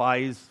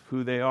qualifies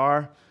who they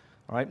are.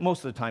 All right,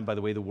 most of the time, by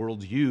the way, the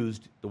world's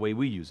used the way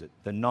we use it,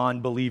 the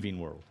non-believing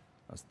world.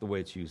 That's the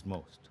way it's used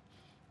most.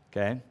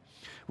 Okay?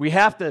 We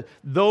have to,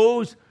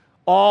 those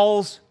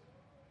alls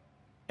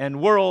and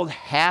world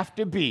have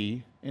to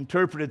be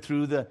interpreted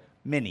through the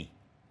many.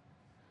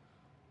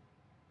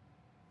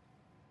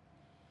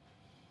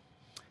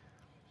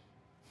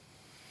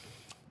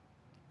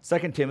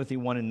 2 Timothy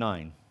 1 and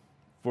 9.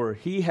 For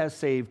he has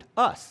saved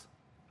us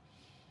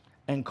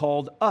and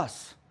called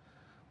us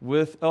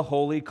with a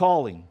holy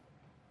calling.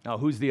 Now,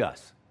 who's the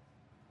us?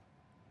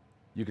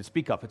 You can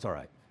speak up, it's all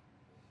right.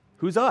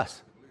 Who's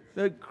us?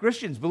 The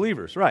Christians,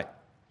 believers, right.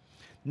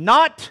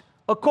 Not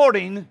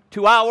according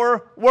to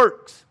our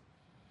works.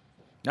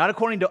 Not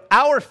according to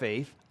our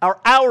faith,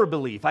 our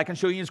belief. I can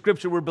show you in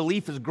Scripture where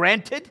belief is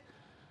granted,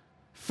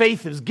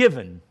 faith is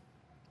given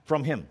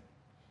from him.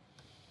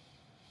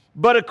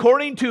 But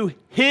according to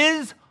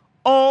his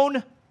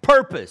own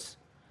purpose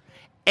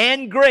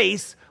and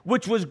grace,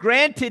 which was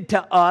granted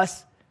to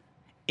us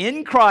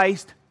in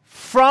Christ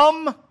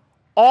from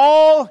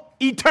all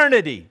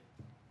eternity.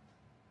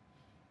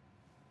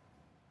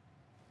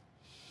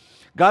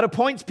 God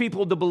appoints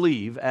people to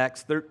believe,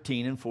 Acts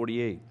 13 and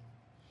 48.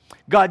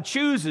 God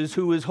chooses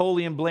who is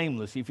holy and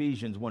blameless,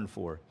 Ephesians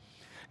 1:4.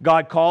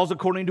 God calls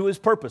according to his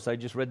purpose. I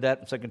just read that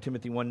in 2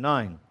 Timothy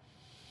 1:9.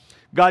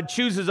 God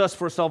chooses us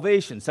for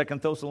salvation,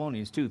 2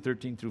 Thessalonians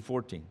 2:13 through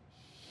 14.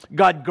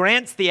 God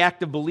grants the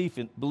act of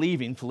believing,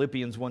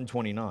 Philippians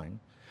 1:29.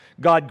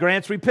 God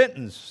grants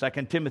repentance,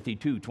 2 Timothy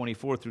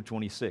 2:24 through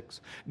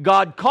 26.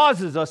 God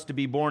causes us to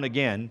be born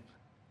again,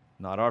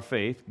 not our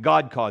faith.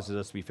 God causes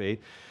us to be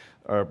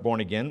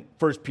born again,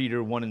 1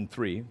 Peter 1 and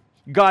 3.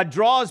 God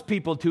draws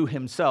people to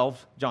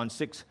himself, John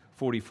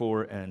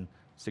 6:44 and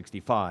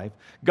 65.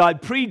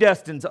 God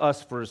predestines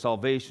us for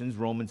salvations,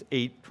 Romans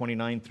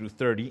 8:29 through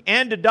 30,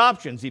 and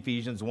adoptions,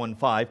 Ephesians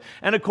 1:5,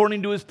 and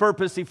according to his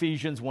purpose,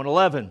 Ephesians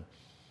 1:11.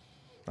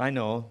 I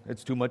know,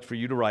 it's too much for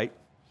you to write.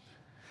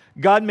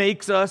 God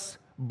makes us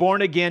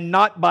born again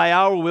not by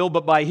our will,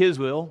 but by his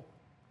will,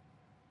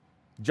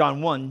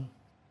 John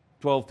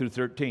 1:12 through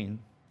 13.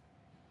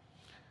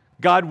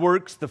 God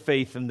works the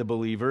faith in the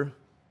believer,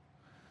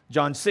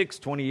 John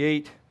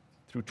 6:28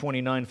 through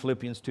 29,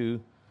 Philippians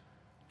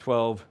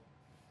 2:12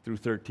 through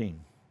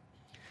 13.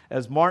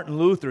 As Martin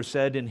Luther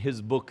said in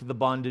his book, The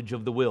Bondage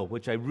of the Will,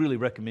 which I really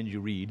recommend you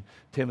read.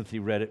 Timothy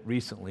read it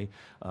recently.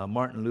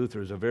 Martin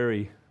Luther is a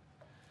very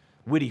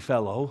witty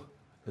fellow,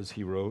 as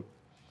he wrote.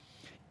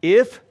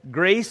 If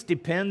grace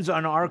depends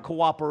on our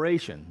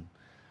cooperation,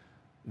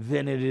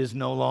 then it is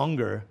no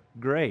longer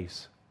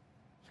grace.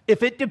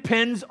 If it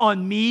depends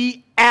on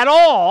me at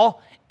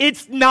all,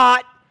 it's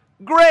not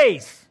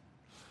grace.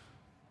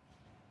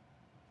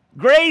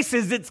 Grace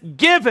is it's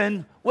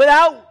given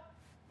without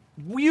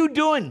you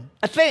doing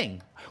a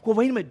thing. Well,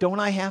 wait a minute, don't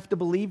I have to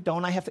believe?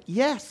 Don't I have to?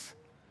 Yes,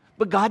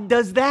 but God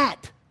does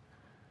that.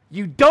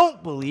 You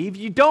don't believe,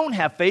 you don't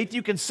have faith.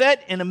 You can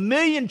sit in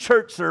 1,000,000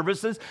 church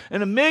services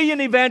and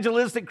 1,000,000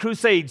 evangelistic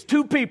crusades,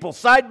 two people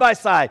side by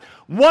side.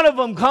 One of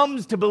them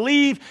comes to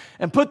believe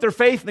and put their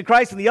faith in the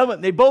Christ, and the other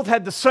one, they both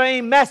had the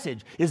same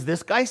message. Is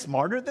this guy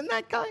smarter than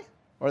that guy?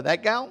 Or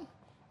that gal?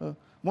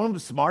 One of them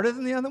is smarter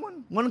than the other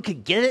one? One of them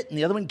can get it and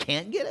the other one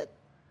can't get it?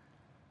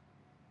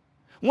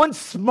 One's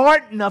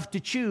smart enough to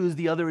choose,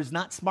 the other is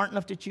not smart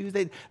enough to choose.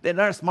 They're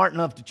not smart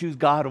enough to choose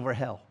God over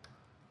hell.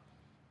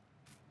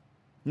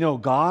 No,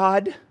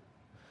 God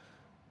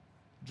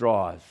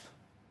draws.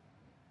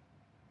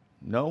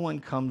 No one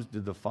comes to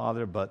the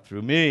Father but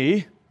through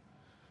me.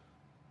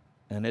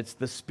 And it's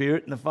the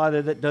Spirit and the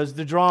Father that does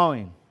the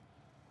drawing.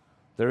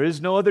 There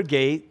is no other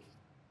gate.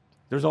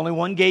 There's only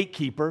one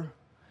gatekeeper.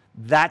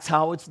 That's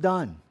how it's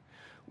done.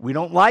 We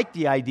don't like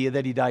the idea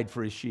that he died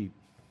for his sheep.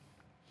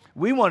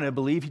 We want to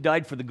believe he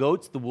died for the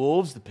goats, the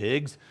wolves, the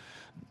pigs.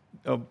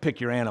 Oh, pick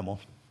your animal.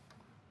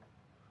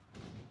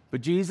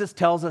 But Jesus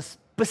tells us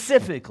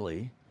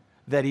specifically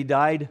that he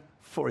died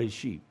for his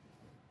sheep.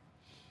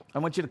 I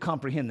want you to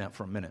comprehend that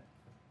for a minute.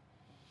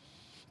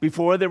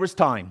 Before there was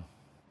time,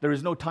 there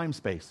is no time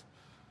space.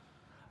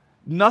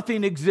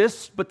 Nothing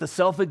exists but the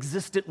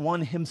self-existent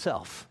one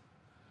himself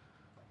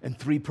in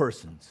three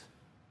persons.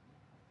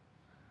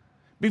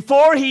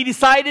 Before he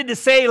decided to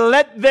say,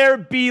 let there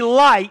be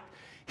light,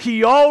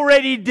 he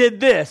already did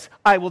this.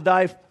 I will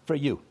die for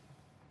you.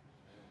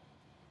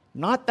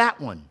 Not that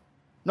one.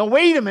 No,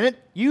 wait a minute.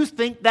 You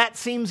think that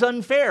seems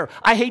unfair.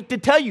 I hate to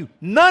tell you,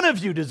 none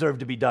of you deserve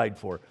to be died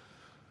for.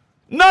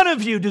 None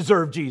of you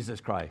deserve Jesus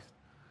Christ.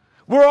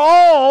 We're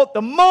all,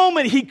 the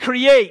moment he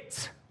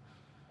creates,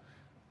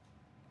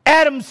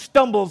 Adam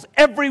stumbles.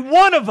 Every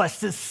one of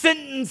us is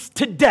sentenced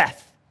to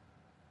death.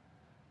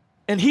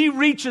 And he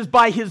reaches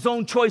by his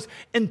own choice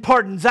and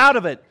pardons out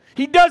of it.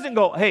 He doesn't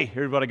go, hey,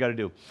 here's what I got to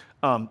do.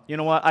 You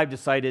know what? I've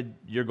decided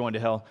you're going to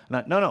hell.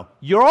 No.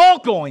 You're all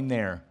going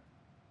there.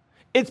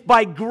 It's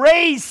by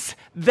grace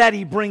that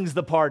he brings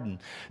the pardon.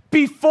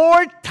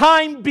 Before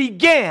time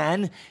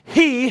began,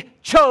 he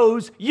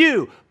chose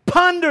you.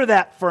 Ponder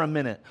that for a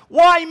minute.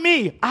 Why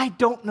me? I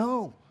don't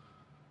know.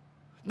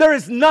 There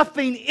is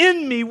nothing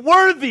in me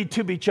worthy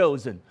to be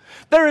chosen.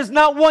 There is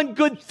not one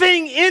good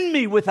thing in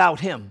me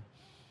without him.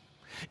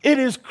 It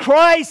is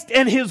Christ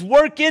and his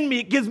work in me.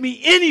 It gives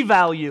me any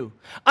value.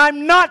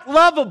 I'm not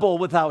lovable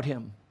without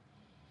him.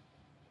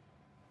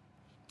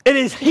 It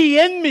is he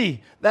in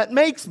me that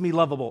makes me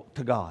lovable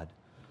to God.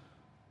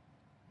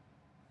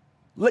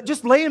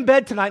 Just lay in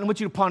bed tonight and I want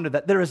you to ponder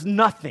that. There is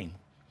nothing.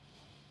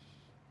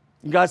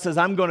 And God says,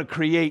 I'm going to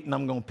create and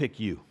I'm going to pick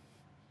you.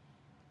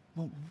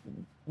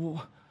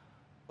 Well,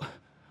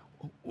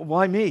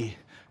 why me?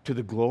 To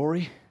the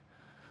glory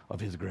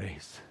of his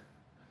grace.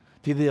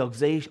 To the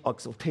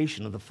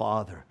exaltation of the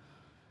Father.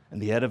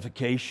 And the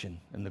edification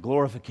and the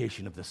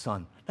glorification of the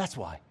Son. That's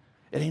why.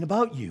 It ain't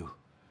about you.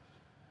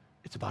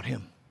 It's about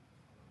him.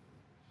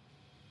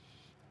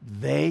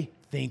 They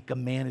think a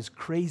man is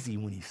crazy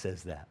when he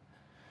says that.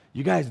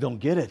 You guys don't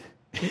get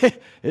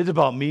it. It's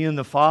about me and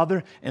the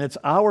Father, and it's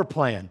our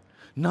plan,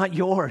 not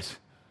yours.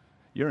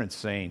 You're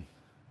insane.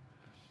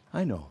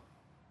 I know.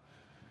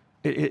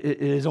 It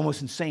is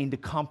almost insane to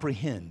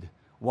comprehend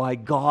why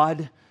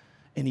God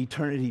in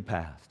eternity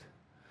past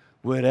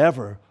would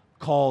ever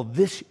call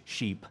this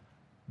sheep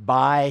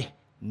by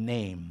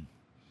name.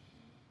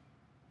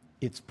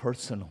 It's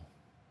personal.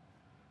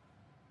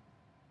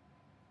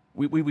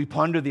 We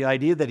ponder the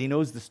idea that he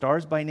knows the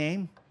stars by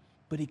name,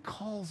 but he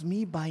calls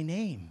me by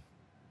name.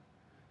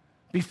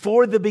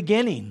 Before the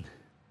beginning.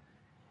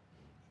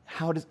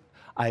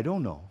 I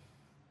don't know.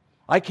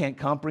 I can't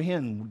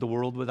comprehend the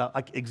world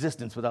without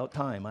existence without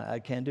time. I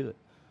can't do it.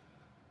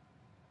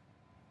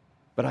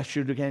 But I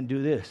sure can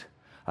do this.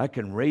 I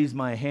can raise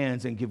my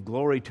hands and give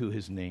glory to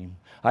his name.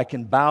 I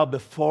can bow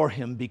before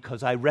him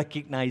because I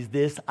recognize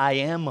this. I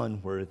am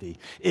unworthy.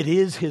 It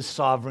is his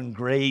sovereign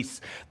grace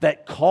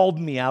that called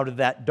me out of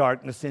that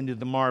darkness into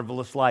the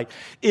marvelous light.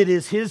 It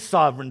is his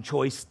sovereign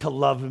choice to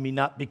love me,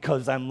 not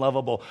because I'm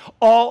lovable.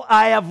 All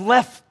I have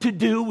left to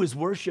do is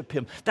worship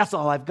him. That's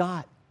all I've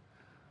got.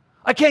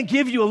 I can't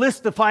give you a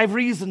list of 5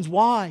 reasons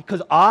why,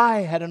 because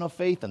I had enough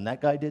faith and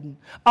that guy didn't.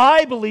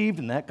 I believed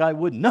and that guy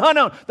wouldn't.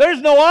 No,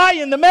 there's no I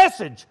in the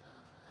message.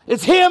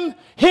 It's him,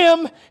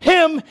 him,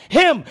 him,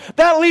 him.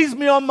 That leaves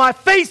me on my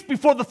face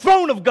before the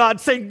throne of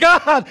God saying,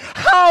 God,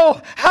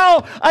 how?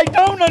 I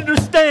don't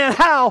understand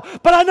how,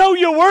 but I know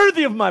you're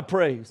worthy of my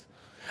praise.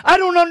 I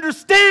don't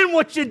understand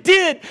what you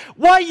did,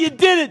 why you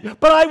did it,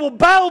 but I will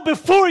bow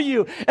before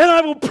you and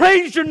I will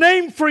praise your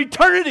name for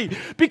eternity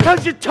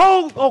because you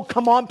told, oh,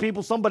 come on,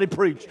 people, somebody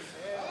preach.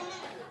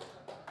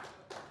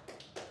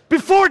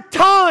 Before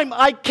time,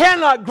 I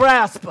cannot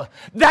grasp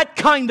that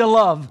kind of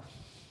love.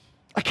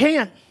 I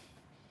can't.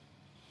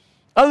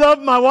 I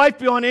love my wife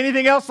beyond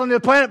anything else on the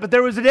planet, but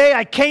there was a day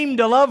I came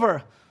to love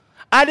her.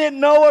 I didn't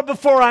know her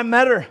before I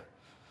met her.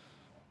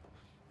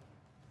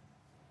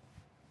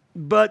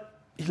 But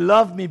he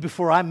loved me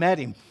before I met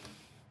him.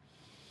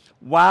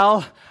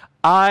 While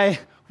I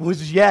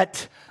was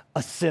yet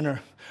a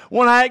sinner.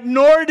 When I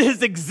ignored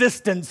his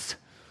existence,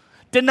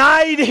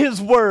 denied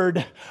his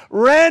word,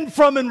 ran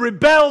from and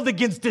rebelled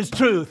against his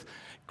truth,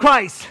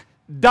 Christ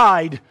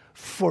died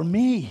for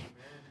me.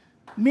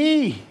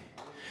 Me.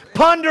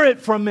 Ponder it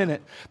for a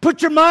minute.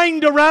 Put your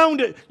mind around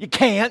it. You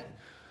can't.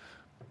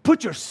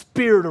 Put your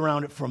spirit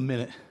around it for a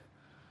minute.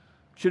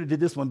 Should have did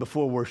this one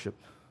before worship.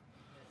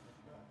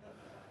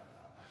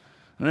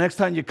 The next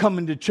time you come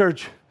into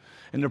church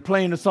and they're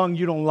playing a song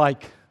you don't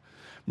like,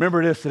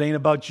 remember this, it ain't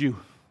about you.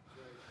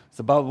 It's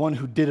about one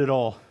who did it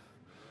all.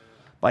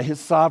 By his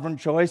sovereign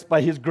choice,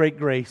 by his great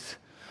grace.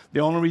 The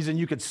only reason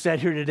you could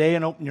sit here today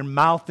and open your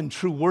mouth in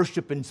true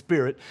worship and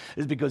spirit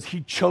is because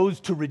he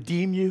chose to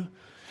redeem you,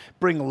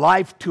 bring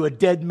life to a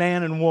dead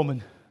man and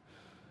woman,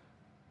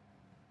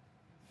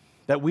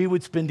 that we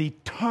would spend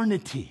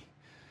eternity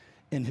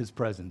in his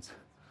presence.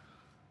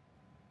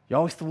 You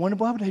always wonder,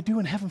 what would I do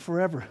in heaven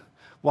forever?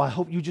 Well, I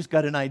hope you just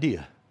got an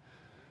idea.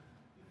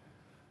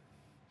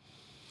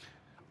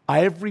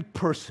 Every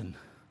person,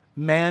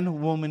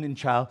 man, woman, and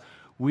child,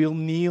 will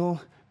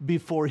kneel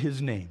before his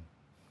name.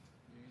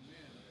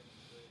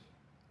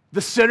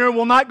 The sinner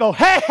will not go,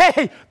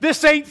 hey,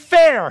 this ain't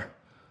fair.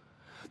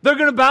 They're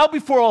going to bow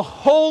before a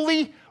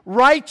holy,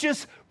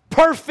 righteous,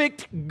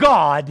 perfect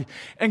God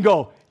and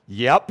go,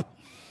 yep,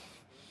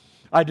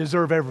 I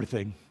deserve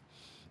everything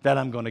that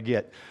I'm going to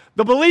get.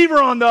 The believer,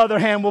 on the other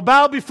hand, will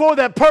bow before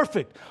that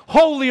perfect,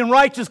 holy, and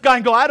righteous God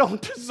and go, I don't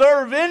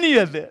deserve any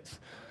of this.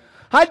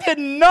 I did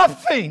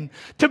nothing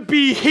to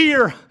be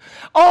here.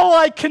 All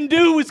I can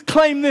do is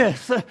claim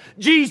this,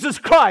 Jesus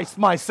Christ,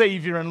 my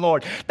Savior and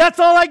Lord. That's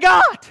all I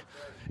got.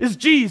 Is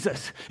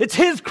Jesus. It's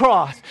his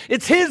cross.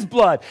 It's his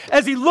blood.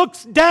 As he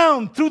looks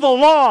down through the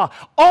law,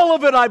 all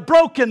of it I've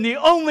broken. The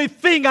only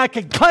thing I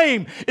can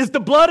claim is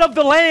the blood of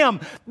the Lamb.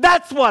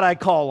 That's what I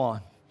call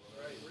on.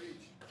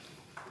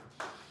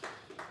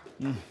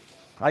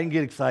 I can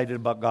get excited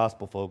about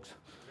gospel, folks.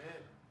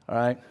 All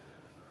right?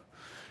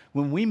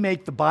 When we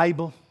make the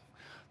Bible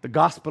the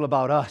gospel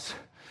about us,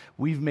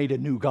 we've made a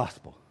new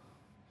gospel.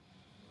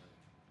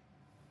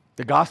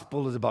 The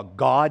gospel is about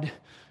God,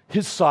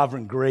 his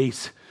sovereign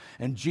grace,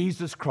 and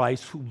Jesus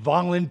Christ, who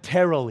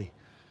voluntarily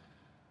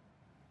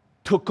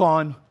took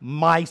on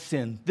my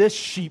sin, this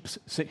sheep's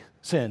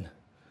sin,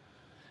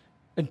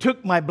 and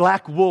took my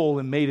black wool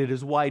and made it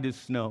as white as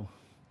snow.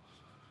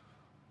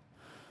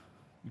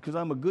 Because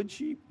I'm a good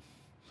sheep?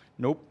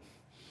 Nope.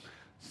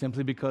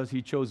 Simply because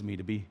he chose me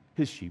to be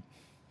his sheep.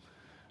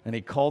 And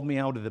he called me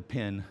out of the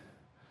pen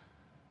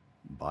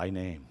by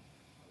name.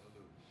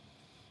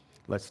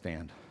 Let's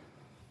stand.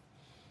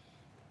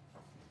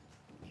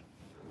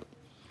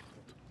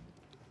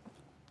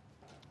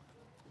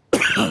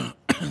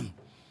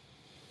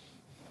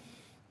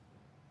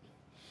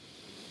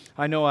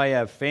 I know I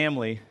have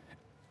family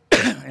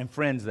and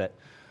friends that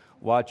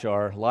watch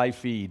our live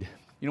feed.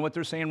 You know what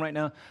they're saying right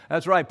now?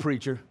 That's right,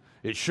 preacher.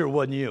 It sure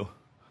wasn't you.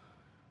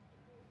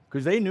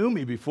 Because they knew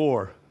me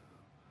before.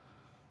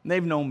 And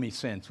they've known me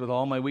since with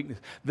all my weakness.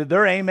 They're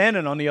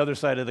amening on the other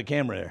side of the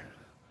camera there.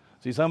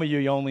 See, some of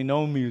you only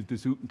know me as the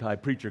suit and tie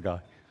preacher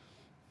guy.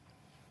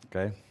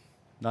 Okay?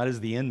 Not as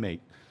the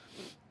inmate.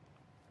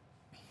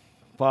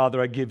 Father,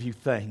 I give you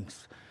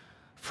thanks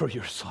for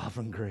your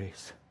sovereign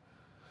grace.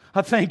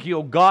 I thank you,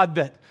 oh God,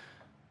 that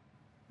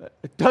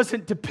it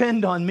doesn't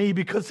depend on me,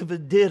 because if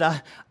it did,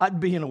 I'd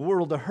be in a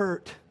world of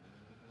hurt.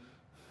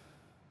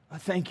 I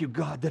thank you,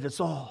 God, that it's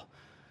all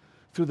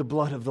through the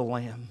blood of the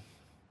Lamb.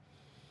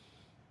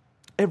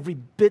 Every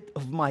bit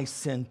of my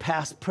sin,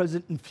 past,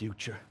 present, and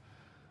future,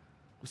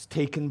 was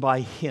taken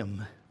by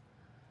him.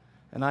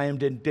 And I am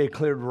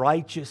declared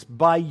righteous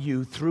by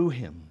you through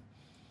him.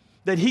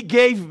 That he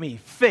gave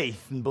me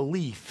faith and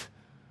belief.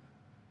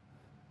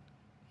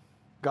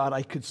 God,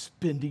 I could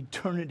spend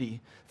eternity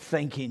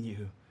thanking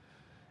you,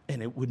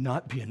 and it would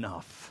not be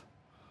enough.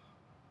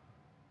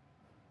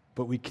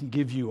 But we can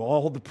give you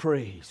all the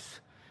praise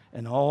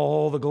and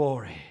all the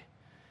glory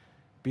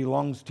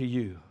belongs to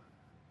you.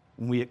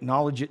 And we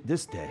acknowledge it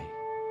this day.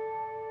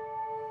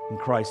 In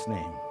Christ's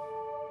name,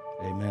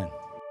 amen.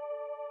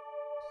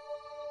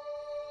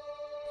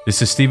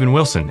 This is Stephen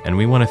Wilson, and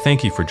we want to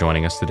thank you for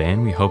joining us today,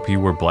 and we hope you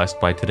were blessed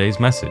by today's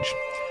message.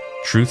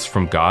 Truths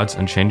from God's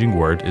Unchanging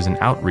Word is an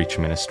outreach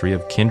ministry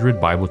of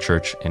Kindred Bible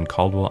Church in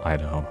Caldwell,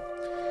 Idaho.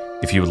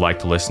 If you would like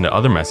to listen to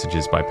other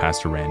messages by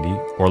Pastor Randy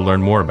or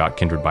learn more about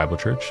Kindred Bible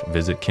Church,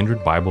 visit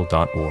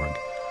kindredbible.org.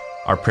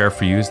 Our prayer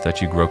for you is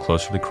that you grow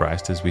closer to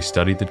Christ as we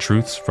study the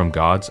truths from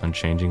God's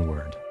unchanging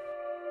Word.